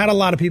fact, I've had a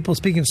lot of people,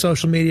 speaking of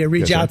social media,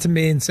 reach out to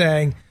me and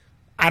saying,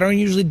 I don't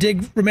usually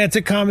dig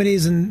romantic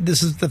comedies, and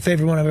this is the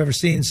favorite one I've ever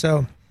seen.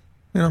 So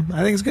I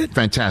think it's good.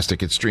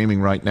 Fantastic. It's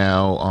streaming right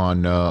now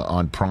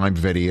on Prime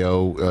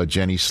Video.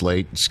 Jenny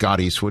Slate, Scott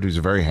Eastwood, who's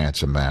a very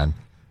handsome man.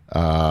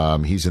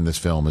 He's in this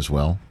film as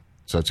well.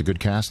 So it's a good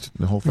cast,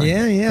 the whole thing?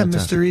 Yeah.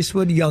 Fantastic. Mr.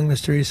 Eastwood, young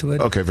Mr. Eastwood.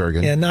 Okay, very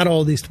good. Yeah, not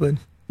old Eastwood.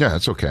 Yeah,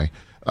 that's okay.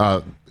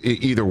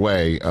 Either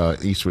way,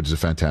 Eastwood is a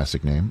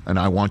fantastic name. And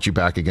I Want You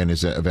Back Again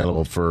is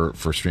available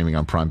for streaming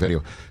on Prime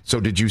Video. So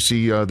did you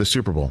see the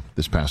Super Bowl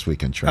this past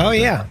weekend, Charlie? Oh,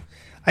 yeah.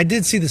 I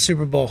did see the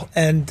Super Bowl.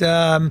 And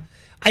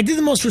I did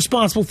the most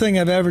responsible thing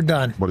I've ever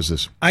done. What is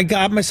this? I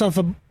got myself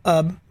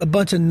a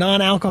bunch of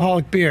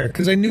non-alcoholic beer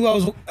because I knew I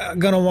was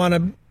going to want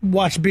to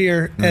watch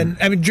beer and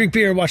drink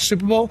beer and watch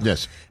Super Bowl.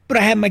 Yes. But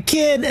I had my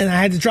kid and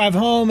I had to drive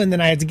home and then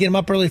I had to get him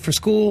up early for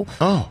school.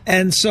 Oh.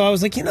 And so I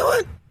was like, you know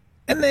what?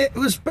 And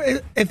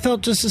it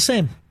felt just the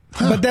same.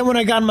 Huh. But then when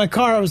I got in my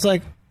car, I was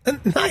like,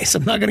 nice.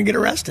 I'm not going to get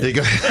arrested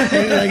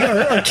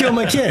or kill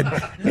my kid.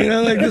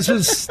 This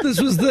was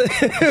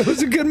it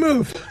was a good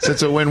move. So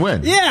it's a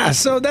win-win. Yeah.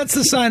 So that's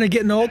the sign of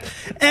getting old.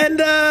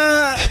 And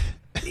I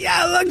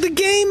like the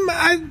game.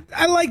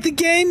 I like the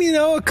game.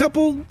 A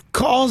couple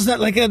calls that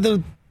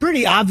the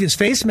pretty obvious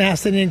face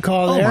mask they didn't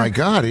call there. Oh my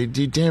God! He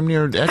damn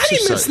near exercised. How do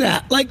you miss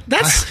that?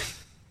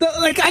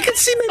 I could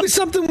see maybe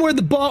something where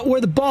the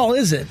ball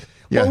isn't.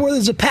 Yeah. Or where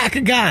there's a pack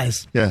of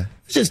guys. Yeah.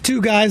 It's just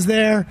two guys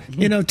there,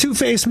 two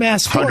face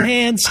masks, 4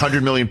 hands.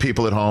 100 million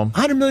people at home.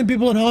 100 million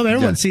people at home.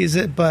 Everyone sees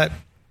it, but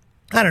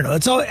I don't know.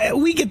 It's all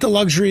we get the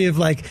luxury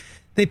of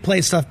they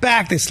play stuff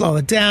back, they slow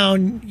it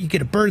down, you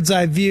get a bird's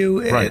eye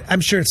view. Right.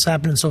 I'm sure it's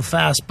happening so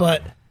fast,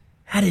 but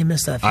how do you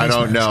miss that face I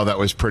don't mask? know. That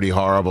was pretty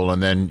horrible.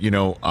 And then,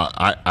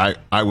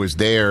 I was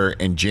there,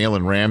 and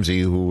Jalen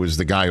Ramsey, who was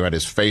the guy who had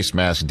his face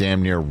mask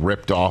damn near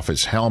ripped off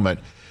his helmet,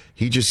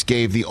 he just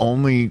gave the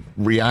only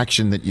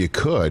reaction that you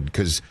could,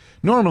 because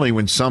normally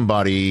when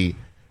somebody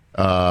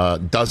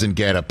doesn't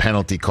get a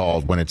penalty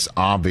called when it's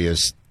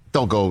obvious,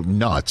 they'll go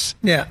nuts.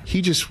 Yeah.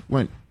 He just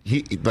went,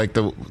 like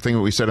the thing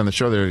that we said on the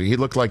show there, he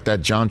looked like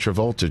that John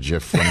Travolta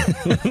gif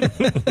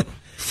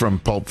from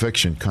Pulp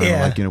Fiction, kind of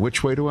like,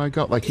 which way do I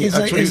go? Like, is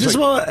this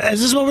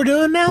what we're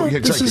doing now? We're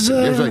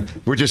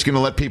just going to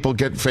let people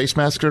get face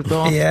masks ripped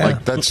off? Yeah.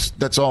 Like,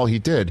 that's all he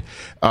did.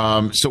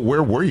 So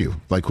where were you?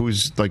 Like,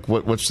 what's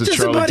the just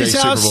Charlie Day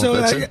Super Bowl?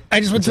 So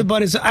I just went to the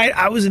buddy's.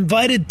 I was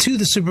invited to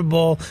the Super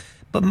Bowl,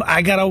 but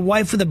I got a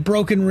wife with a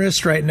broken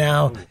wrist right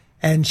now,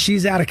 and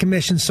she's out of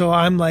commission, so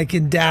I'm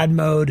in dad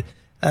mode,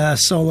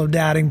 solo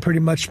dadding pretty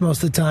much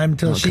most of the time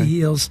until she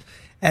heals.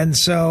 And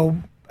so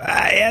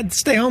I had to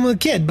stay home with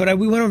the kid, but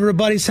we went over to a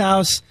buddy's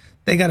house.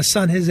 They got a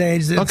son his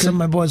age. Some of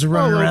my boys are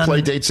running around. Play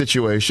date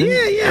situation.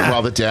 Yeah.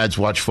 While the dads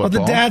watch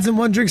football. While the dads and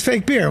one drinks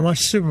fake beer and watch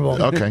the Super Bowl.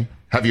 Okay.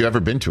 Have you ever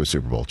been to a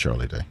Super Bowl,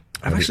 Charlie Day?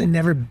 I've actually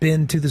never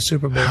been to the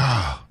Super Bowl.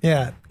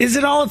 Yeah. Is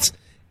it all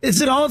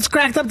it's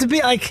cracked up to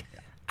be? I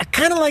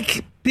kind of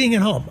like being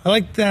at home. I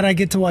like that I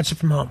get to watch it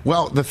from home.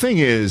 Well, the thing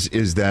is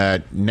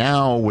that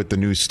now with the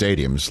new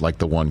stadiums, like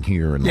the one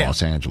here in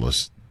Los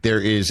Angeles, there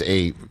is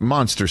a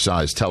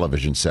monster-sized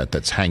television set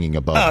that's hanging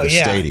above the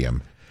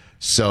stadium.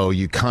 So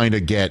you kind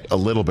of get a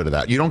little bit of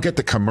that. You don't get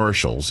the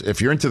commercials. If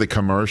you're into the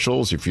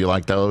commercials, if you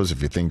like those,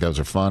 if you think those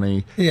are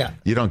funny,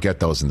 you don't get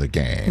those in the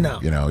game. No,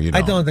 you don't.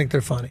 I don't think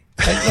they're funny.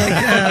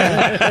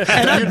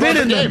 And I've been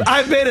in them.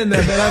 I've been in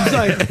them, and I'm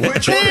like,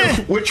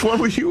 which one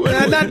were you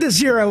in? Not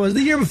this year. I was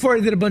the year before. I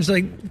did a bunch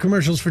of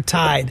commercials for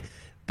Tide,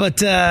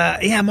 but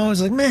I'm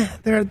always like, meh,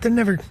 they're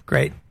never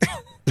great.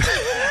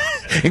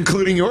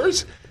 Including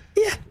yours?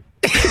 Yeah.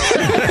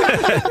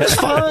 It's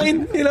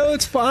fine.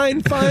 It's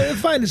fine.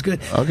 Fine is good.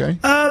 Okay.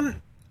 I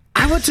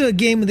went to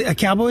a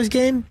Cowboys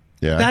game.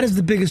 Yeah. That is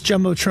the biggest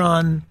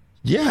Jumbotron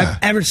I've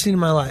ever seen in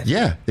my life.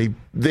 Yeah.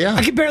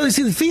 I could barely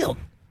see the field.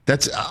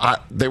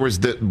 There was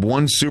the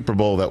one Super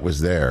Bowl that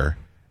was there,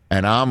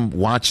 and I'm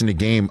watching the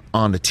game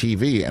on the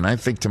TV, and I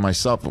think to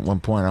myself at one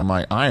point, I'm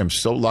like, I am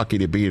so lucky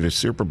to be at a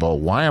Super Bowl.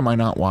 Why am I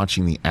not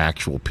watching the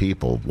actual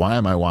people? Why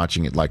am I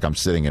watching it like I'm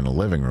sitting in a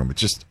living room?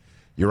 It's just,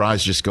 your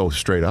eyes just go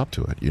straight up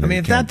to it.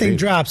 If that thing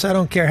drops, I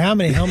don't care how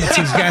many helmets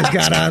these guys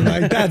got on.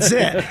 That's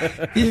it.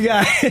 You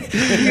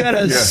got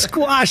a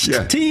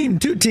squashed team,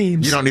 2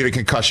 teams. You don't need a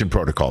concussion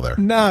protocol there.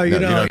 No, you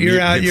don't.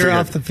 You're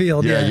off the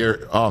field.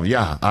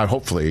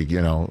 Hopefully,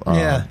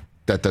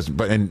 that doesn't.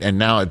 But and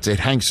now it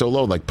hangs so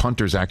low, like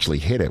punters actually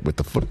hit it with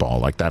the football,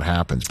 like that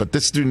happens. But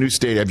this new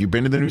stadium. Have you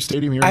been to the new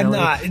stadium here? I'm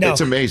not. No. It's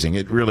amazing.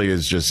 It really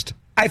is just.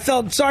 I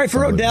felt sorry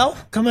for Odell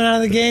coming out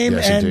of the game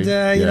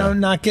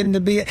not getting to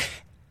be.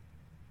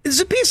 There's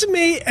a piece of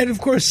me, and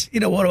of course,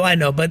 what do I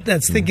know? But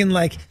that's thinking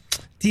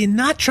do you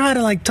not try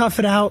to tough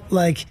it out?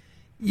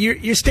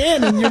 You're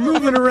standing, you're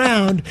moving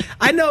around.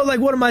 I know,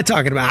 what am I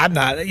talking about? I'm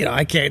not,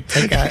 I can't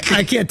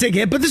take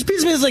it. But this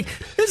piece of me is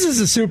this is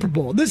a Super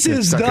Bowl. This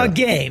is the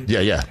game.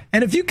 Yeah.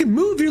 And if you can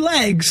move your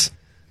legs,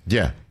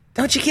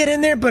 don't you get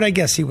in there? But I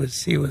guess he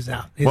was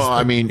out. Well,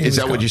 I mean, is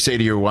that what you say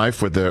to your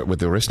wife with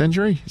the wrist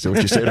injury? Is that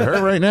what you say to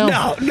her right now?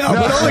 No,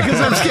 but only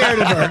because I'm scared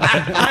of her.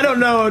 I don't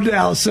know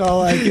Odell, so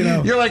like,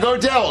 You're like,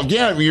 Odell,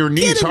 yeah, your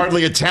knee's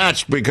hardly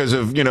attached because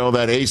of,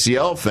 that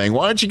ACL thing.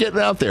 Why don't you get it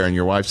out there? And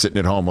your wife's sitting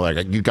at home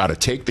like, you got to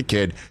take the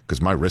kid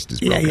because my wrist is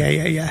broken.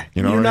 Yeah.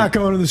 You're not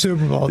going to the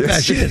Super Bowl.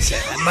 That shit.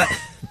 But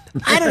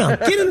I don't know.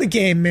 Get in the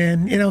game,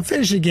 man.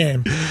 Finish the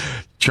game.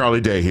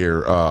 Charlie Day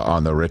here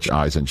on the Rich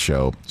Eisen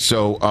Show.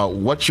 So,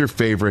 what's your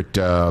favorite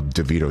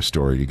DeVito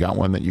story? You got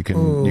one that you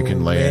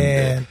can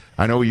lay in?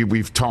 I know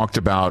we've talked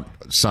about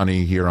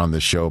Sonny here on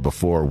the show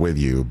before with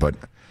you, but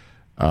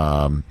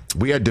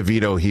we had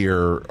DeVito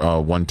here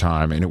one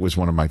time, and it was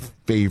one of my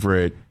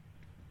favorite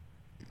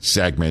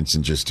segments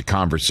and just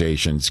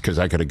conversations because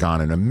I could have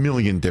gone in a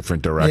million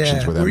different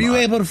directions with him. Were you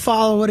able to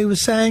follow what he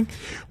was saying?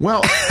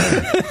 Well,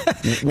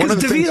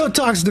 because DeVito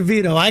talks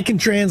DeVito. I can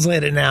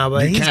translate it now,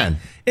 but you can.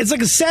 It's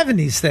like a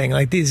 70s thing,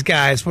 like these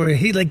guys, where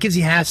he like gives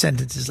you half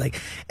sentences,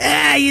 like,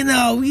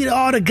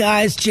 all the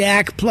guys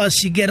jack,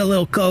 plus you get a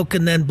little coke,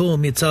 and then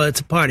boom, it's a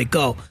party.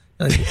 Go.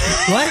 Like,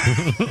 what?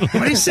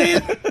 What are you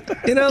saying?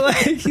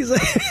 He's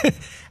like,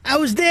 I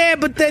was there,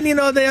 but then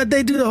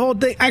they do the whole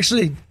thing.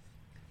 Actually,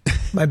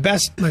 my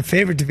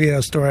favorite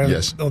DeVito story,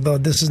 yes, although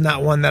this is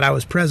not one that I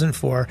was present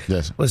for,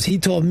 yes, was he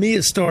told me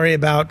a story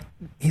about.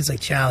 He's like,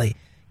 Charlie,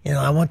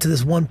 I went to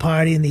this one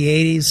party in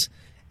the 80s,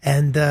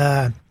 and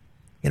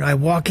I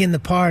walk in the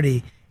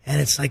party, and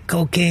it's like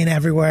cocaine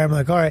everywhere. I'm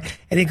like, all right.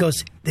 And he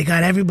goes, they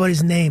got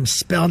everybody's name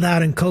spelled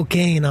out in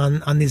cocaine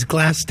on these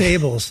glass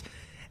tables.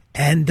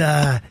 And,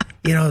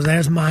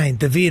 there's mine,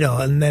 DeVito.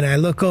 And then I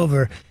look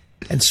over,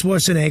 and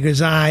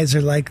Schwarzenegger's eyes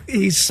are like,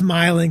 he's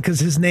smiling because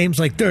his name's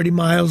like 30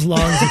 miles long.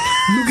 He's like,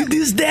 look at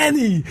this,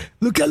 Danny.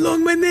 Look how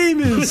long my name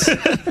is.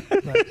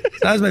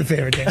 That was my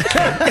favorite thing.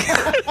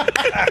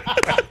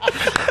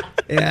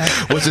 Yeah.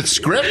 Was it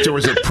script or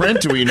was it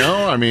print? Do we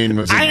know? I mean,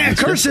 was it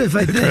cursive?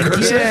 I think.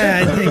 Cursive?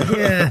 Yeah, I think.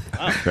 Yeah.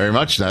 Very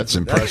much. That's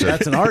impressive.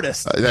 That's an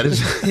artist. That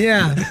is.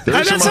 Yeah.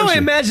 That's how I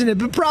imagine it.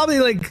 But probably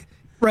like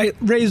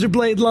razor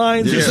blade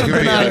lines or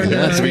something. There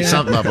has to be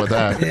something up with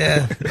that.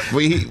 Yeah.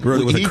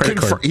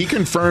 He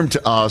confirmed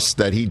to us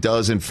that he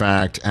does in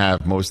fact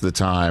have most of the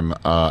time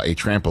a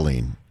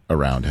trampoline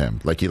around him.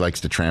 Like he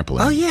likes to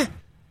trampoline. Oh yeah.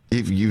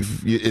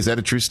 Is that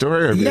a true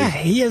story? Or yeah,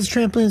 he has a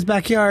trampoline in his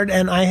backyard,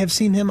 and I have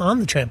seen him on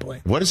the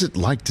trampoline. What is it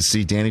like to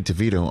see Danny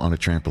DeVito on a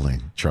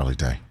trampoline, Charlie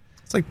Day?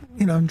 It's like,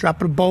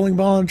 dropping a bowling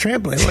ball on a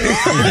trampoline.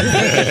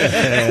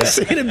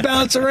 Seeing it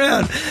bounce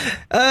around.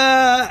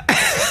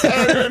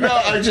 I don't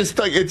know. I just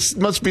think it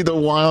must be the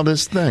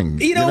wildest thing.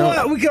 You know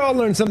what? We could all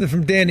learn something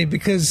from Danny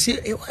because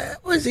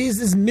he's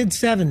his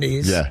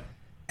mid-70s. Yeah.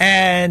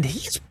 And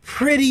he's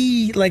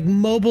pretty,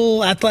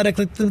 mobile, athletic.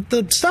 Like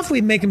the stuff we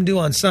make him do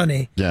on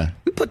Sunny. Yeah.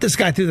 We put this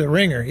guy through the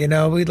ringer,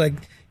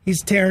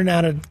 he's tearing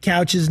out of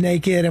couches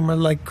naked, and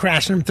we're,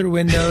 crashing him through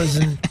windows.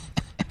 And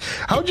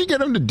how'd you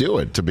get him to do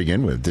it to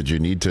begin with? Did you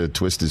need to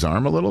twist his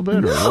arm a little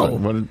bit? No.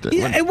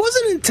 It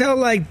wasn't until,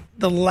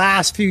 the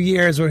last few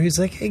years where he's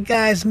like, hey,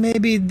 guys,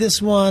 maybe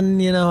this one,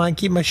 I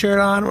keep my shirt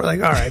on. We're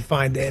like, all right,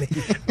 fine, Danny.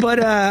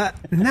 But,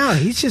 no,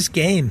 he's just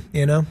game,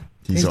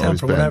 He's down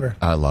for whatever.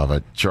 I love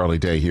it. Charlie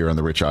Day here on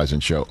the Rich Eisen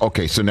Show.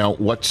 Okay, so now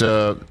what's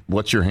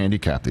your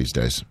handicap these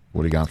days?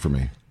 What do you got for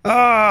me?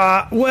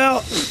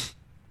 Well,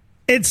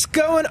 it's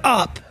going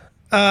up,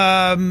 but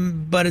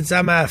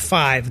I'm at a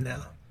 5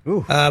 now.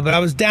 But I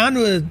was down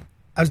to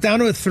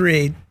a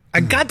 3. I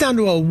got down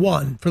to a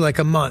 1 for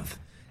a month,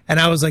 and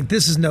I was like,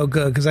 this is no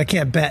good because I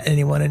can't bet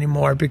anyone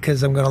anymore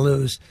because I'm going to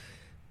lose.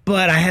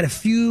 But I had a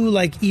few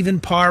even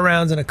par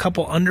rounds and a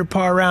couple under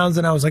par rounds,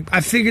 and I was like,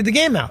 I figured the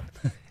game out.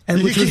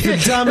 And which was the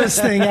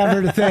dumbest thing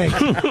ever to think,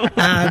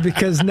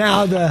 because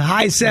now the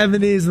high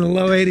 70s and the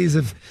low 80s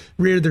have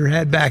reared their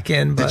head back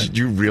in. But did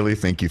you really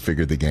think you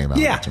figured the game out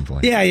at some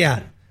point?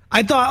 Yeah.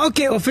 I thought,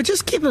 okay, well, if I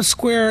just keep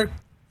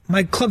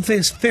my club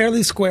face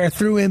fairly square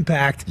through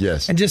impact,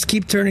 yes, and just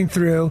keep turning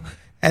through,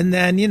 and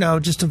then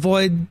just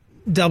avoid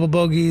double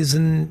bogeys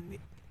and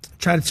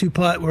try to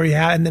 2-putt where you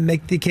have, and then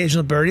make the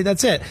occasional birdie.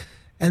 That's it.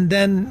 And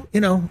then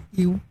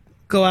you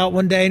go out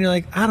one day and you're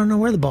like, I don't know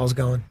where the ball's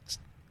going.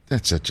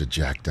 That's such a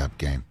jacked up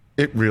game.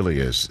 It really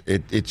is.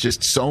 It's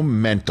just so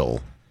mental.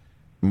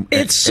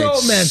 It's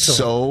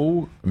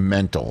so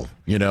mental.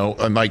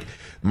 And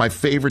my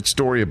favorite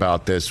story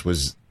about this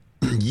was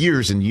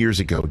years and years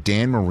ago.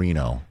 Dan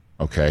Marino,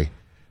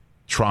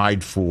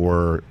 tried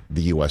for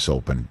the U.S.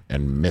 Open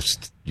and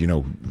missed.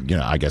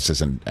 I guess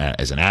as an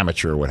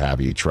amateur or what have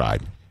you, he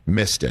tried,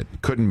 missed it,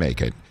 couldn't make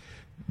it.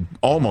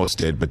 Almost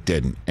did, but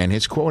didn't. And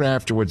his quote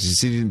afterwards is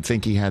he didn't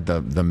think he had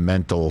the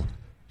mental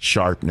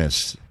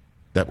sharpness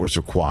that was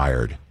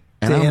required.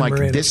 And I'm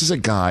like, this is a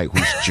guy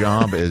whose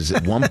job is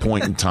at one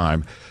point in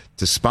time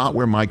to spot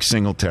where Mike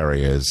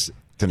Singletary is,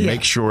 to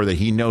make sure that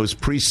he knows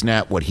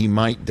pre-snap what he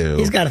might do.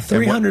 He's got a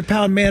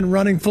 300-pound man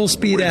running full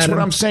speed at him. That's what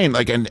I'm saying.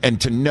 Like,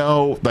 and to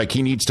know, like,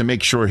 he needs to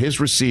make sure his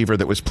receiver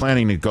that was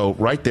planning to go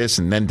right this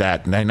and then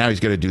that, and now he's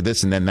going to do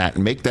this and then that,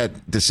 and make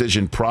that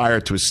decision prior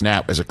to a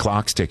snap as a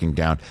clock's ticking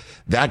down.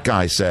 That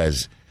guy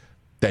says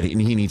that he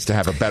needs to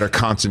have a better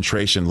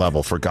concentration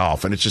level for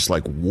golf, and it's just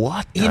like,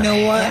 what the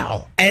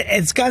hell?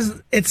 It's guys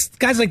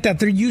like that.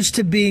 They're used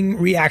to being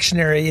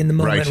reactionary in the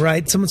moment,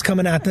 right? Someone's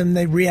coming at them,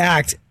 they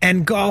react,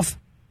 and golf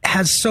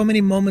has so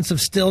many moments of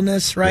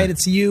stillness, right?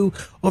 It's you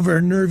over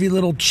a nervy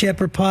little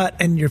chip or putt,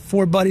 and your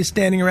 4 buddies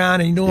standing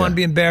around, and you don't want to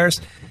be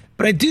embarrassed.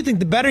 But I do think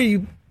the better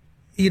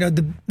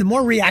the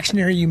more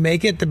reactionary you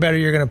make it, the better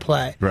you're going to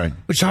play, right?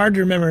 Which is hard to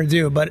remember to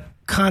do, but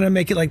kind of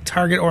make it like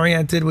target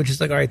oriented, which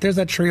is like, all right, there's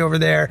that tree over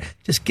there,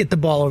 just get the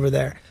ball over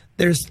there.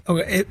 There's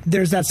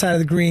that side of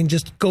the green,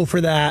 just go for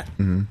that.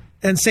 Mm-hmm.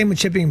 And same with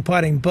chipping and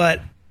putting,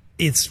 but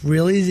it's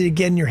real easy to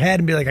get in your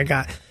head and be like,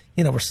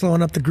 we're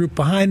slowing up the group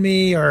behind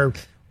me, or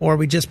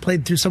we just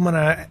played through someone.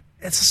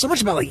 It's so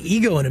much about like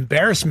ego and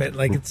embarrassment.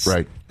 Like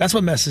that's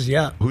what messes you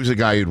up. Who's the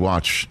guy you'd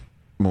watch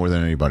more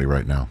than anybody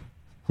right now?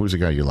 Who's the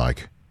guy you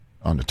like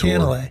on the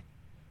tour?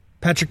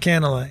 Patrick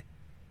Cantlay.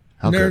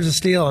 Nerves of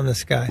steel on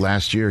this guy.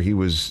 Last year he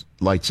was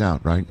lights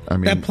out, right? I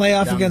mean, that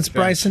playoff against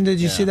Bryson. Did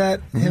you see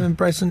that? Mm-hmm. Him and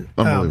Bryson,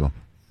 unbelievable,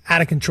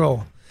 out of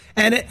control.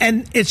 And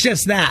it's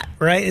just that,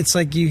 right? It's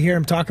like you hear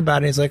him talk about it.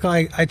 And he's like,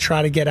 I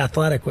try to get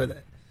athletic with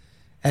it,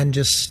 and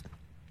just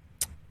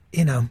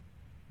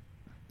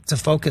it's a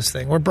focus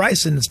thing. Where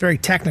Bryson is very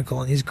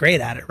technical and he's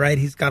great at it, right?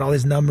 He's got all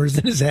these numbers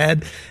in his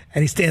head,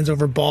 and he stands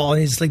over ball,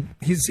 and he's like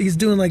he's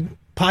doing like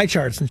pie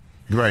charts and.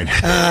 Right,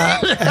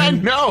 I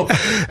know,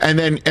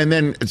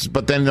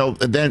 but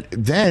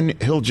then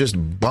he'll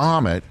just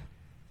bomb it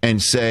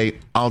and say,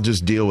 "I'll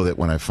just deal with it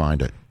when I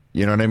find it."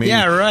 You know what I mean?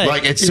 Yeah, right.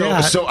 Like it's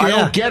so I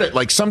don't get it.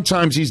 Like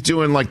sometimes he's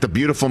doing like the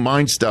beautiful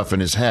mind stuff in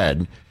his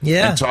head,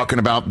 and talking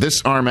about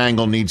this arm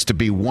angle needs to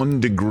be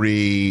 1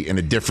 degree in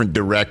a different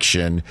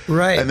direction,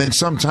 right? And then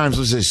sometimes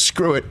he'll say,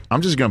 "Screw it,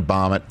 I'm just going to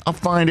bomb it. I'll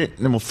find it,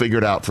 and then we'll figure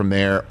it out from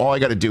there. All I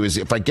got to do is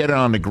if I get it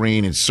on the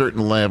green in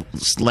certain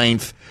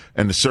length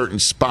and a certain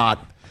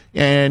spot."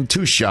 And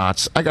 2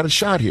 shots, I got a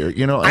shot here.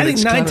 I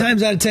think 9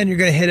 times out of 10 you're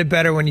going to hit it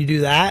better when you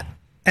do that.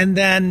 And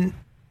then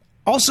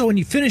also when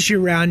you finish your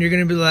round, you're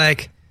going to be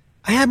like,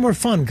 I had more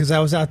fun because I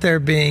was out there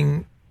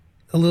being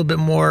a little bit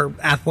more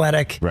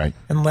athletic, right,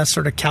 and less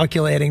sort of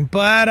calculating.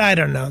 But I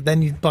don't know.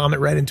 Then you bomb it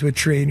right into a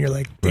tree, and you're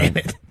like, damn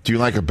it. Do you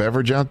like a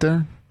beverage out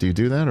there? Do you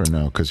do that or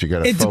no? Because you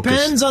got to focus. It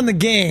depends on the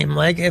game.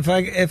 Like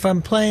if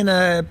I'm playing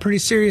a pretty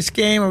serious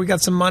game or we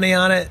got some money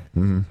on it.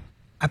 Mm-hmm.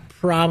 I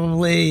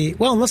probably,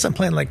 unless I'm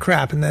playing like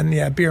crap, and then,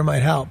 beer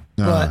might help.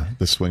 But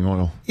the swing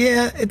oil.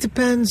 Yeah, it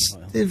depends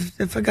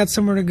if I got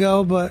somewhere to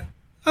go, but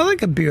I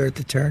like a beer at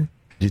the turn.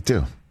 You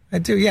do? I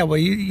do, yeah. Well,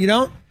 you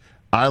don't?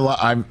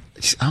 I'm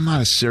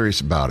not as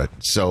serious about it.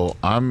 So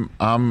I'm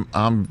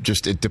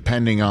just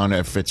depending on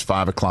if it's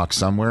 5 o'clock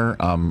somewhere,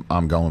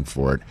 I'm going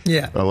for it.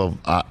 Yeah.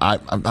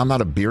 I'm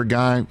not a beer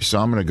guy, so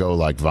I'm going to go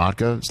like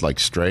vodka. It's like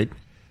straight,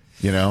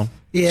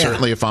 Yeah.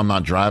 Certainly if I'm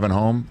not driving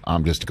home,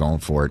 I'm just going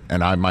for it.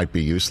 And I might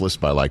be useless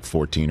by like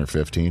 14 or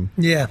 15.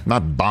 Yeah.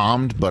 Not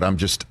bombed, but I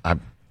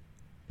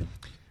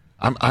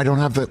don't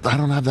have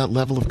that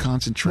level of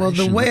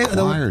concentration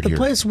required the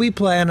place we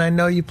play, and I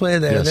know you play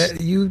there,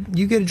 you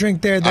get a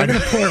drink there, they're going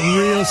to pour it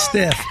real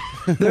stiff.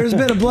 There's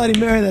been a Bloody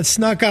Mary that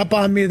snuck up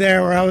on me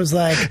there where I was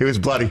like... It was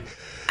bloody.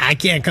 I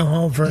can't come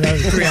home for another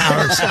 3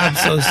 hours. I'm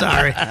so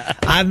sorry.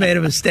 I've made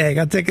a mistake.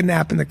 I'll take a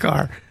nap in the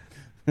car.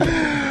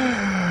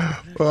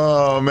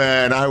 Oh,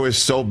 man, I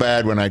was so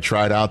bad when I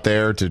tried out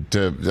there.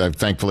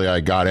 Thankfully,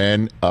 I got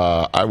in.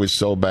 I was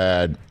so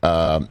bad.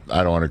 I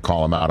don't want to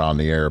call him out on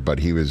the air, but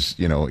he was,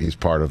 he's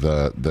part of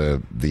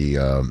the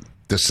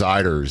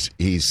deciders.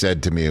 He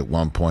said to me at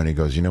one point, he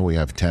goes, we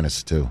have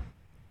tennis too.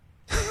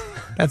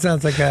 That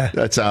sounds like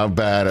that's how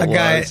bad it was. A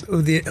guy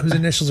whose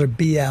initials are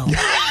BL.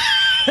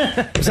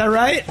 Is that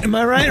right? Am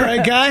I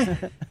right, guy?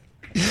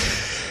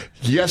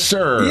 Yes,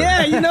 sir.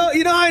 Yeah, you know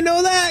I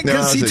know that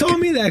because he told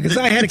me that because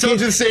I had a case. Told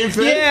you the same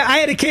thing? Yeah, I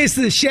had a case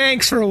of the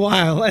Shanks for a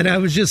while, and I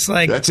was just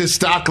like, that's his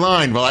stock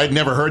line. Well, I'd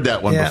never heard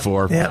that one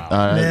before.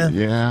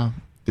 Yeah,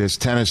 there's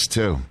tennis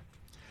too.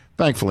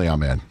 Thankfully,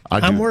 I'm in.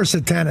 I'm worse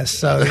at tennis,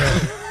 so yeah.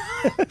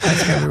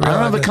 I don't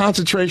have the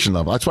concentration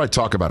level. That's why I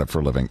talk about it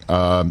for a living.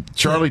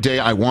 Charlie Day,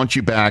 I Want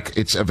You Back.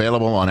 It's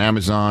available on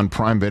Amazon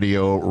Prime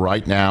Video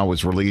right now. It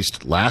was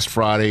released last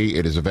Friday.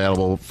 It is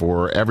available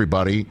for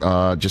everybody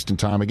just in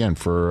time again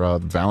for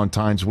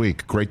Valentine's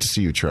week. Great to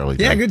see you, Charlie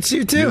Day. Yeah, good to see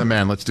you too. You're the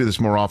man. Let's do this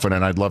more often,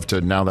 and I'd love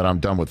to, now that I'm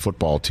done with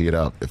football, tee it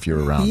up if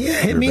you're around. Yeah,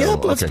 hit me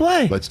up. Let's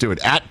play. Let's do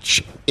it. At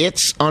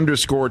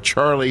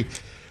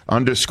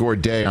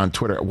its_Charlie_Day on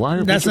Twitter.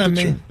 Why? That's not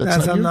me.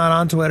 I'm not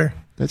on Twitter.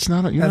 That's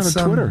not. You're not on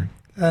Twitter.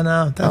 I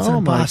know. That's an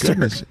imposter. My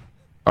goodness.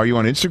 Are you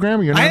on Instagram?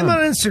 Or you're not I am on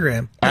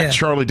Instagram. At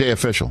Charlie Day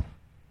Official.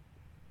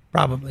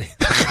 Probably.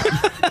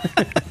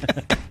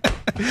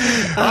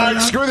 All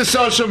right, screw the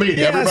social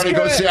media. Everybody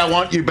go see I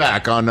Want You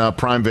Back on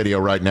Prime Video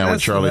right now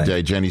with Charlie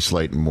Day, Jenny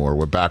Slate, and more.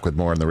 We're back with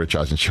more on the Rich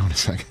Eisen Show in a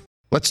second.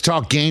 Let's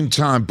talk Game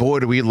Time. Boy,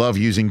 do we love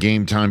using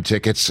Game Time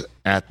tickets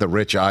at the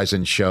Rich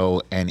Eisen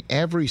Show. And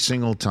every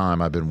single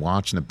time I've been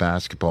watching the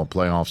basketball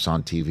playoffs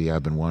on TV,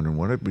 I've been wondering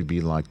what it would be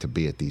like to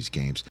be at these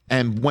games.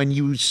 And when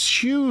you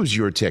choose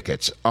your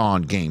tickets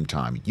on Game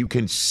Time, you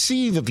can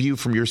see the view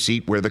from your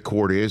seat where the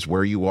court is,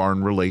 where you are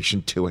in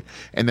relation to it.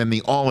 And then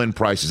the all-in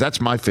prices. That's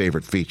my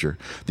favorite feature.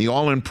 The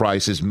all-in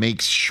prices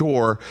makes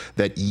sure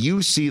that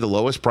you see the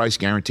lowest price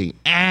guarantee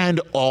and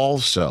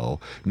also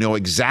know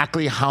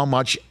exactly how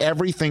much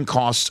everything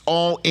costs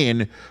all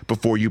in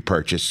before you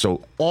purchase.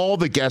 So all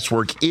the guesswork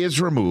is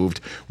removed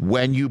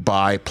when you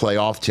buy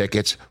playoff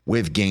tickets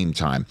with Game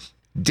Time.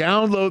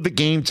 Download the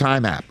Game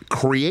Time app,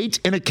 create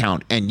an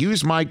account, and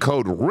use my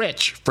code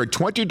RICH for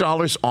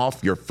 $20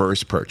 off your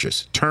first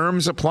purchase.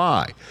 Terms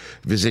apply.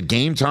 Visit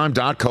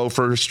GameTime.co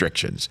for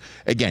restrictions.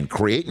 Again,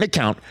 create an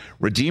account,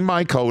 redeem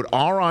my code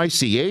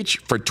RICH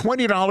for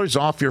 $20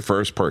 off your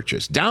first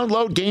purchase.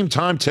 Download Game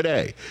Time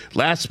today.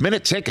 Last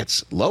minute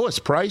tickets,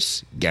 lowest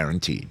price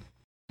guaranteed.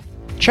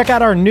 Check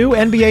out our new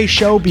NBA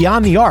show,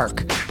 Beyond the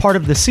Arc, part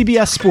of the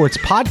CBS Sports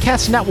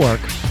Podcast Network,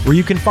 where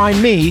you can find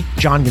me,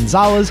 John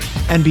Gonzalez,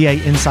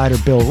 NBA insider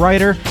Bill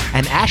Ryder,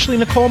 and Ashley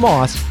Nicole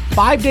Moss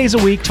 5 days a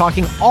week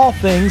talking all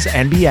things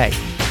NBA.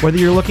 Whether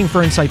you're looking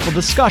for insightful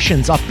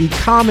discussions, upbeat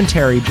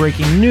commentary,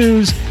 breaking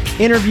news,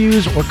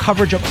 interviews, or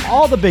coverage of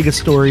all the biggest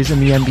stories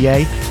in the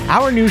NBA,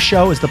 our new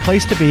show is the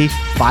place to be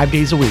 5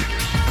 days a week.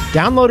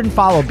 Download and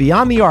follow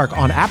Beyond the Arc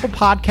on Apple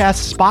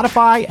Podcasts,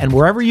 Spotify, and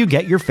wherever you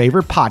get your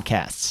favorite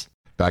podcasts.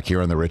 Back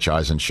here on the Rich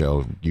Eisen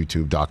Show,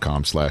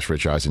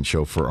 youtube.com/Rich Eisen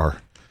Show for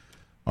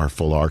our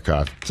full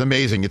archive. It's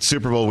amazing. It's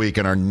Super Bowl week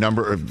and our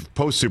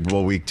post-Super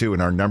Bowl week, too,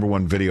 and our number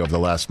one video of the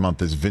last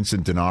month is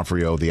Vincent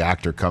D'Onofrio, the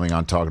actor, coming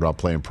on talking about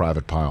playing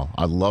Private Pile.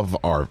 I love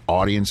our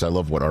audience. I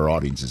love what our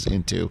audience is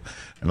into.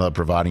 And I love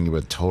providing you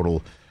with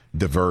total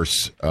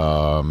diverse,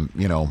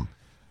 array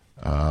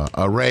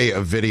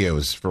of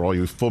videos for all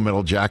you Full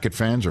Metal Jacket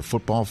fans or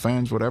football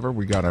fans, whatever.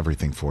 We got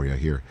everything for you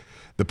here.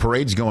 The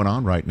parade's going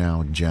on right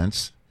now,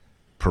 gents.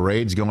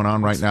 Parade's going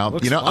on right now.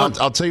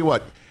 I'll tell you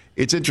what.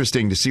 It's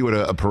interesting to see what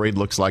a parade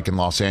looks like in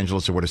Los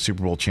Angeles or what a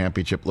Super Bowl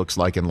championship looks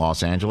like in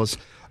Los Angeles.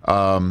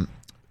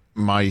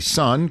 My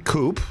son,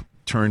 Coop,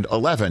 turned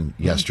 11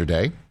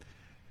 yesterday.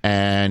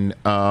 And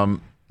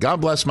God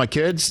bless my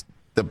kids.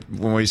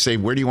 When we say,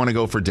 where do you want to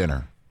go for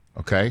dinner?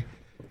 Okay.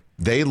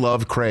 They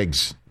love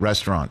Craig's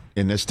restaurant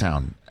in this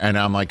town. And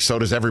I'm like, so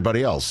does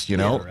everybody else,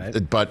 Yeah,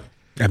 right. But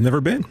I've never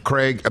been.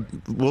 Craig,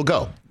 we'll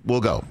go.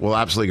 We'll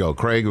absolutely go.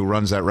 Craig, who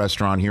runs that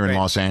restaurant here in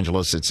Los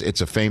Angeles, it's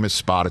a famous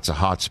spot. It's a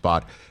hot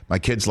spot. My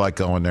kids like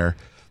going there.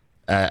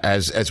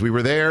 As we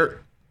were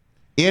there,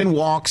 in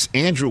walks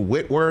Andrew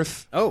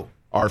Whitworth,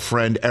 our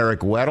friend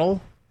Eric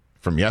Weddle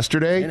from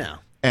yesterday,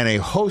 and a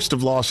host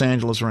of Los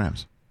Angeles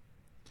Rams.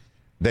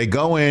 They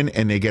go in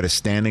and they get a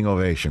standing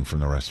ovation from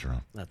the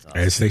restaurant. That's awesome.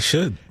 As they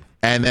should.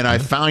 And then I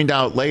found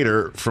out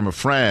later from a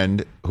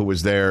friend who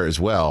was there as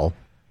well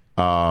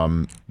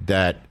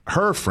that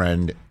her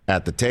friend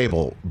at the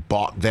table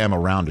bought them a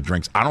round of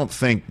drinks. I don't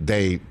think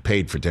they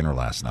paid for dinner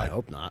last night. I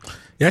hope not.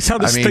 That's how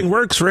this thing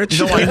works, Rich.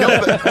 No, I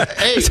know that.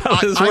 Hey, that's how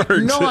this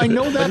works. No, I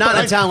know that. But not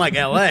in a town like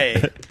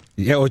L.A.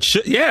 Yeah, well, a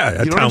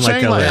town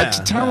like LA. LA. A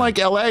town like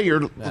LA,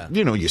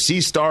 you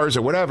see stars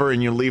or whatever,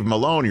 and you leave them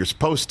alone. You're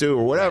supposed to,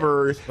 or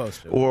whatever.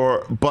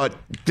 But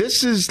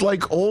this is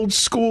like old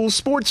school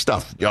sports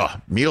stuff. Yeah,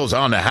 meals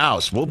on the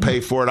house. We'll pay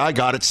for it. I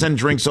got it. Send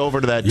drinks over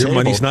to that Your table.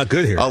 money's not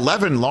good here.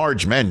 11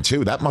 large men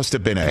too. That must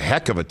have been a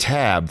heck of a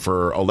tab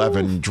for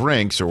 11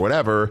 drinks or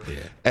whatever.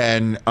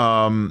 Yeah.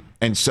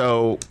 And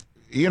so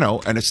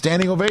and a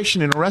standing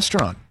ovation in a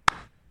restaurant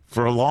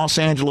for a Los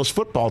Angeles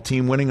football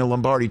team winning a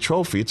Lombardi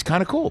trophy. It's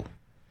kind of cool.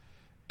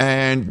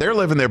 And they're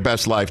living their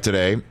best life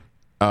today.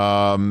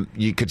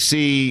 You could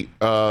see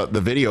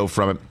the video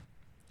from it.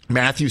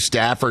 Matthew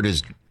Stafford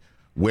is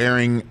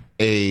wearing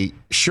a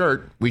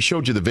shirt. We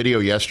showed you the video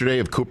yesterday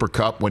of Cooper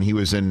Kupp when he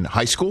was in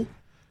high school,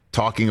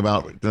 talking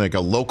about like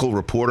a local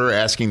reporter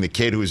asking the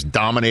kid who was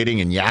dominating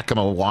in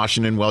Yakima,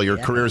 Washington, well, your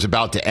career is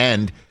about to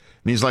end.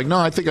 And he's like, no,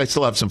 I think I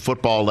still have some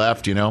football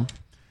left,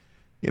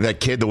 That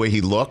kid, the way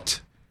he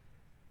looked.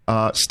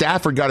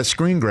 Stafford got a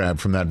screen grab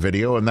from that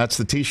video, and that's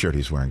the T-shirt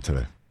he's wearing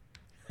today.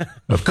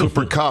 Of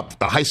Cooper Kupp,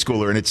 the high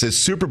schooler, and it says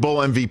Super Bowl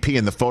MVP,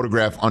 and the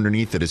photograph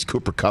underneath it is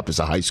Cooper Kupp as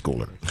a high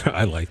schooler.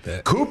 I like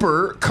that.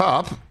 Cooper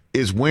Kupp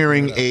is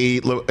wearing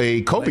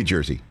a Kobe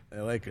jersey.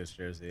 A Lakers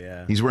jersey,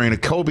 yeah. He's wearing a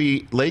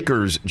Kobe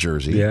Lakers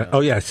jersey. Yeah.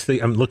 Oh, yeah. See,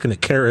 I'm looking at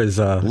Kara's.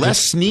 Les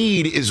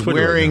Snead is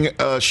wearing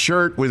a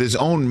shirt with his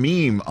own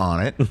meme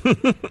on it.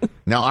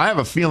 Now, I have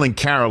a feeling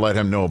Kara let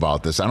him know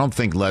about this. I don't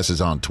think Les is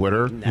on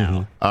Twitter.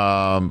 No.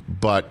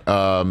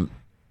 But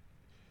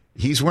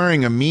he's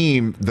wearing the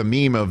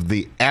meme of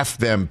the F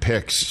Them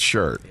Picks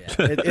shirt.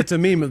 Yeah. It's a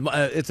meme.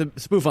 It's a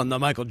spoof on the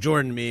Michael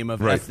Jordan meme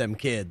of F Them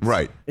Kids.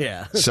 Right.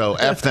 Yeah. So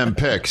F Them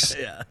Picks.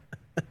 Yeah.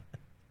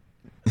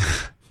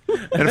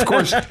 And of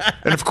course,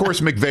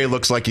 McVay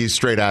looks like he's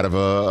straight out of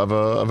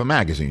a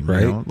magazine,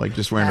 right? You know? Like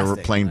just wearing a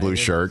plain blue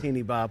shirt.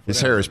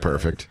 His hair is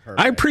perfect.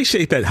 I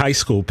appreciate that high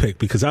school pick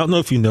because I don't know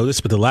if you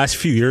noticed, but the last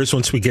few years,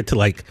 once we get to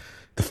like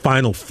the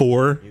Final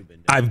Four,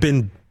 I've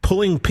been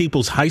pulling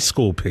people's high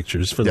school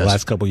pictures for the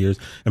last couple of years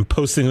and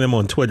posting them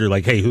on Twitter,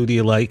 like, "Hey, who do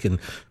you like?" And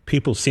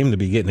people seem to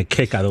be getting a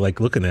kick out of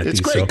like looking at these.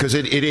 It's great because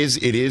it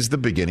is the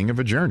beginning of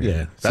a journey.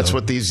 Yeah, that's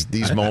what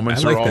these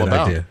moments are all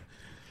about. Idea.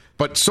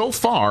 But so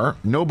far,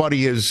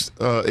 nobody is.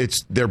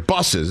 It's their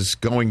buses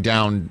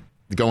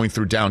going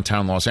through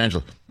downtown Los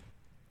Angeles.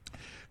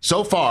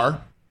 So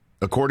far,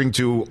 according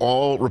to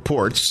all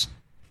reports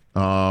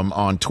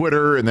on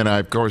Twitter, and then I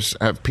of course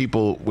have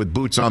people with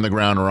boots on the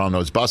ground or on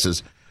those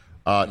buses.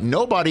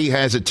 Nobody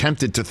has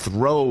attempted to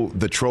throw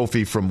the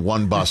trophy from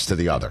one bus to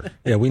the other.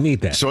 Yeah, we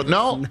need that. So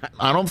no,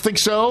 I don't think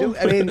so.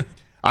 I mean.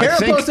 Kara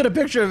posted a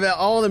picture of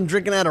all of them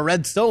drinking out of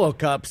red Solo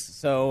cups.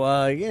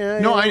 So, yeah.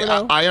 No,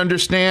 I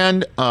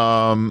understand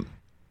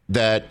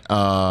that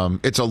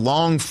it's a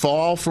long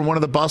fall from one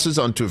of the buses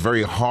onto a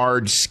very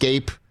hard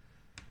scape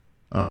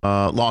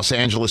Los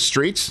Angeles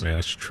streets. Yeah,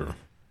 that's true.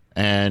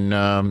 And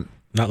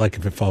not like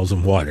if it falls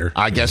in water.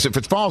 I guess if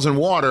it falls in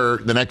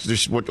water,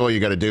 all you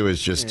got to do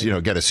is just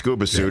get a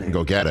scuba suit and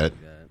go get it.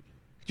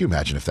 Could you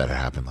imagine if that had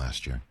happened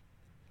last year?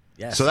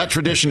 Yes. So that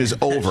tradition is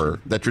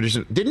over. That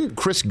tradition. Didn't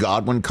Chris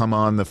Godwin come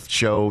on the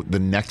show the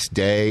next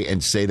day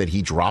and say that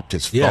he dropped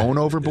his phone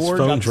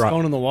overboard? His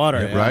phone in the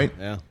water, right?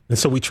 Yeah. And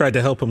so we tried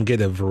to help him get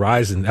a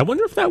Verizon. I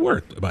wonder if that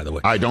worked. By the way,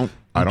 I don't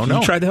know.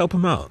 You tried to help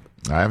him out.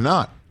 I have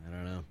not.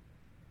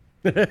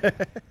 I don't know.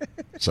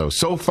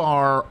 So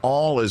far,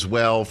 all is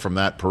well from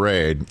that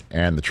parade,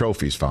 and the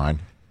trophy's fine.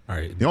 All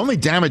right. The only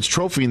damaged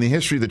trophy in the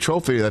history of the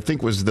trophy, I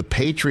think, was the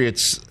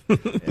Patriots'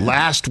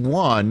 last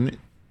one.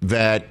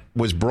 That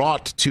was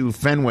brought to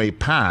Fenway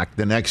Park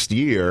the next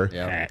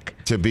year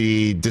to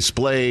be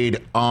displayed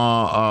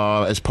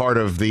as part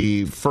of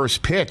the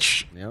first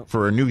pitch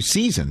for a new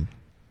season.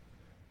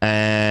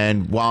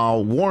 And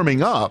while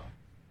warming up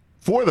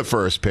for the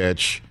first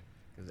pitch,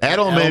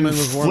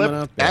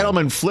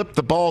 Edelman flipped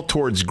the ball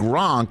towards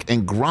Gronk,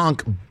 and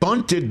Gronk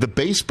bunted the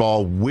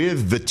baseball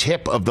with the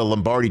tip of the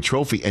Lombardi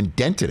Trophy and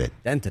dented it.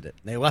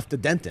 They left a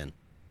dent in.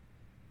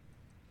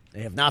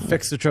 They have not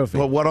fixed the trophy.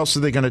 Well, what else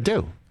are they going to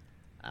do?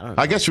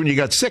 I guess when you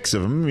got 6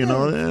 of them,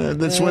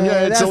 that's when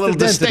it's a little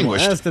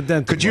distinguished.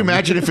 Could you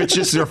imagine if it's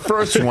just their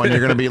first one?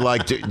 You're going to be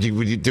like,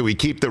 do we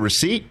keep the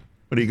receipt?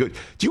 Or do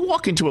you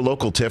walk into a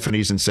local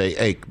Tiffany's and say,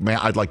 "Hey, man,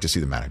 I'd like to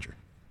see the manager"?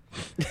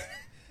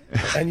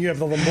 And you have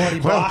the Lombardi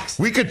box.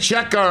 We could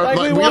check our.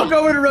 We walk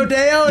over to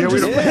Rodeo and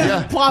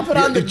just plop it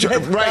on the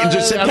right, and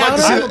just say,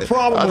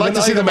 "I'd like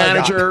to see the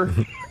manager."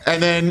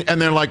 And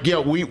then like,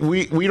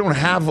 we don't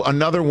have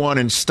another one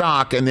in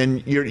stock. And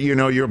then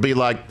you'll be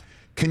like,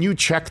 can you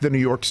check the New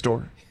York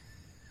store?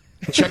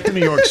 Check the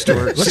New York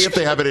store. See if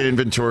they have it in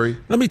inventory.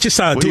 Let me just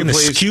do an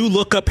askew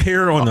look up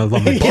here on the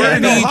Lombardi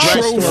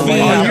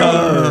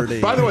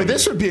Trophy. By the way,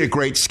 this would be a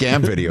great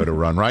scam video to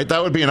run, right?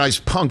 That would be a nice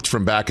punked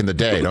from back in the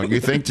day, don't you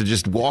think? To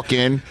just walk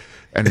in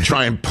and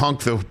try and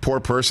punk the poor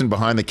person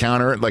behind the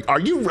counter. Like, are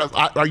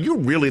you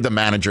really the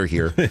manager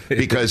here?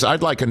 Because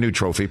I'd like a new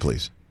trophy,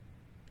 please.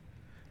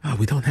 Oh,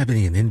 we don't have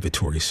any in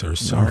inventory, sir.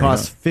 Sorry. It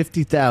costs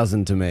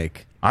 $50,000 to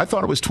make. I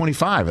thought it was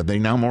 $25,000. Are they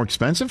now more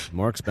expensive?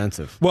 More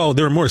expensive. Well,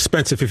 they're more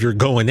expensive if you're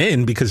going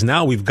in because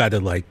now we've got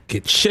to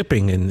get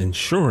shipping and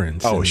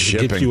insurance. Oh, and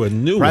shipping! Get you a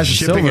new one.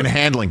 Shipping and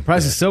handling.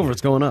 Price of silver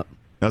is going up.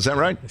 Is that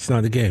right? It's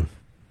not a game.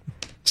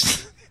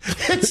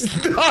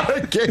 It's not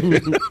a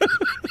game.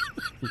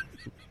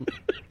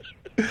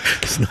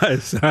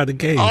 It's not a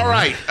game. All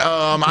right.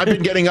 I've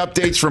been getting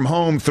updates from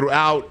home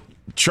throughout.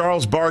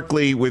 Charles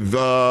Barkley with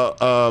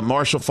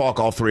Marshall Faulk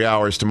all 3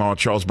 hours tomorrow.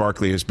 Charles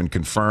Barkley has been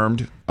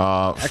confirmed.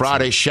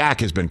 Friday, Shaq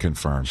has been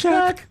confirmed.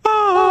 Shaq,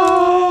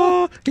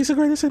 oh, he's the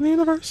greatest in the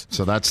universe.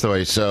 So that's the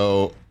way.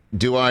 So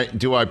do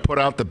I put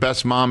out the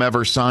best mom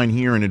ever sign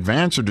here in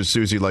advance, or does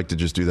Susie like to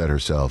just do that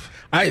herself?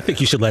 I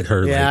think you should let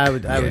her. Yeah,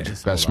 I would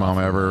just best mom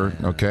ever.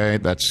 Okay,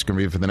 that's going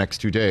to be for the next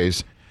 2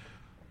 days.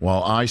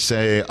 Well, I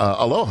say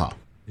aloha.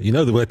 You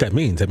know what that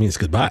means. That means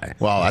goodbye.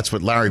 Well, that's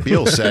what Larry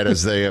Beal said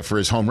for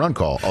his home run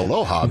call.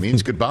 Aloha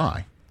means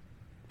goodbye.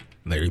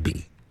 Larry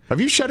B. Have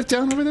you shut it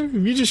down over there?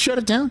 Have you just shut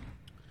it down?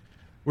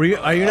 Are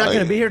you not going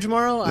to be here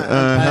tomorrow?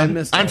 I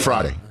missed on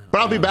Friday. But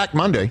I'll be back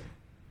Monday.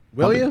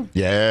 Will you?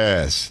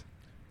 Yes.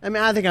 I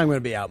mean, I think I'm going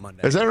to be out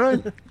Monday. Is that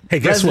right? Hey,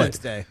 guess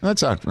what? Day.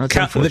 That's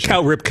the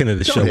Cal Ripken of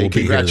the show will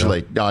be here.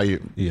 Congratulate.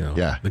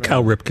 Yeah. The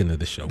Cal Ripken of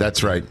the show.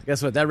 That's right.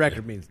 Guess what? That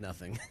record means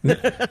nothing.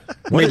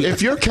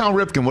 If you're Cal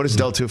Ripken, what is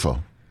Del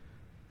Tufo?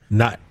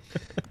 Not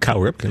Cal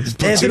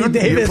Ripken. Anthony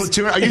Davis.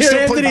 Are you still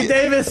Anthony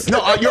Davis?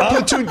 No,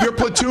 your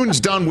platoon's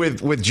done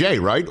with Jay,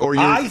 right? Or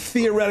I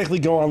theoretically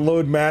go on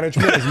load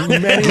management as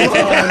many times as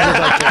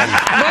I can.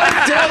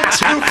 Mike Del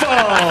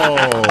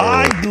Tufo.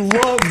 I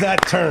love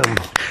that term.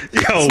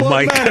 Yo,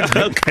 Mike.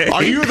 Okay.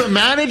 Are you the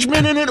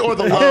management in it or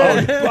the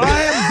load?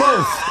 I am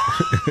both.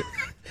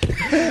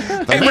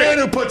 The man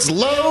who puts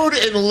load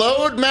in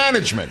load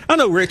management. I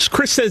know, Rich.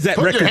 Chris says that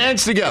Put your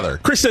hands together.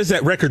 Chris says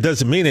that record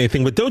doesn't mean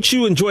anything, but don't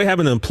you enjoy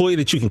having an employee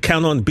that you can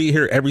count on to be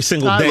here every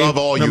single day? I love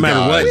all no you matter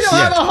guys. what? We don't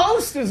have a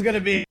host who's going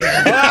to be here.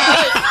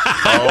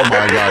 Oh,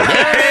 my God.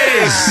 There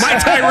it is. My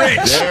Ty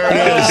Rich. There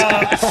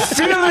it is.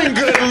 Feeling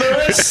good,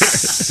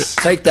 Lewis.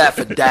 Take that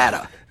for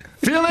data.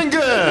 Feeling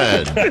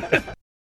good.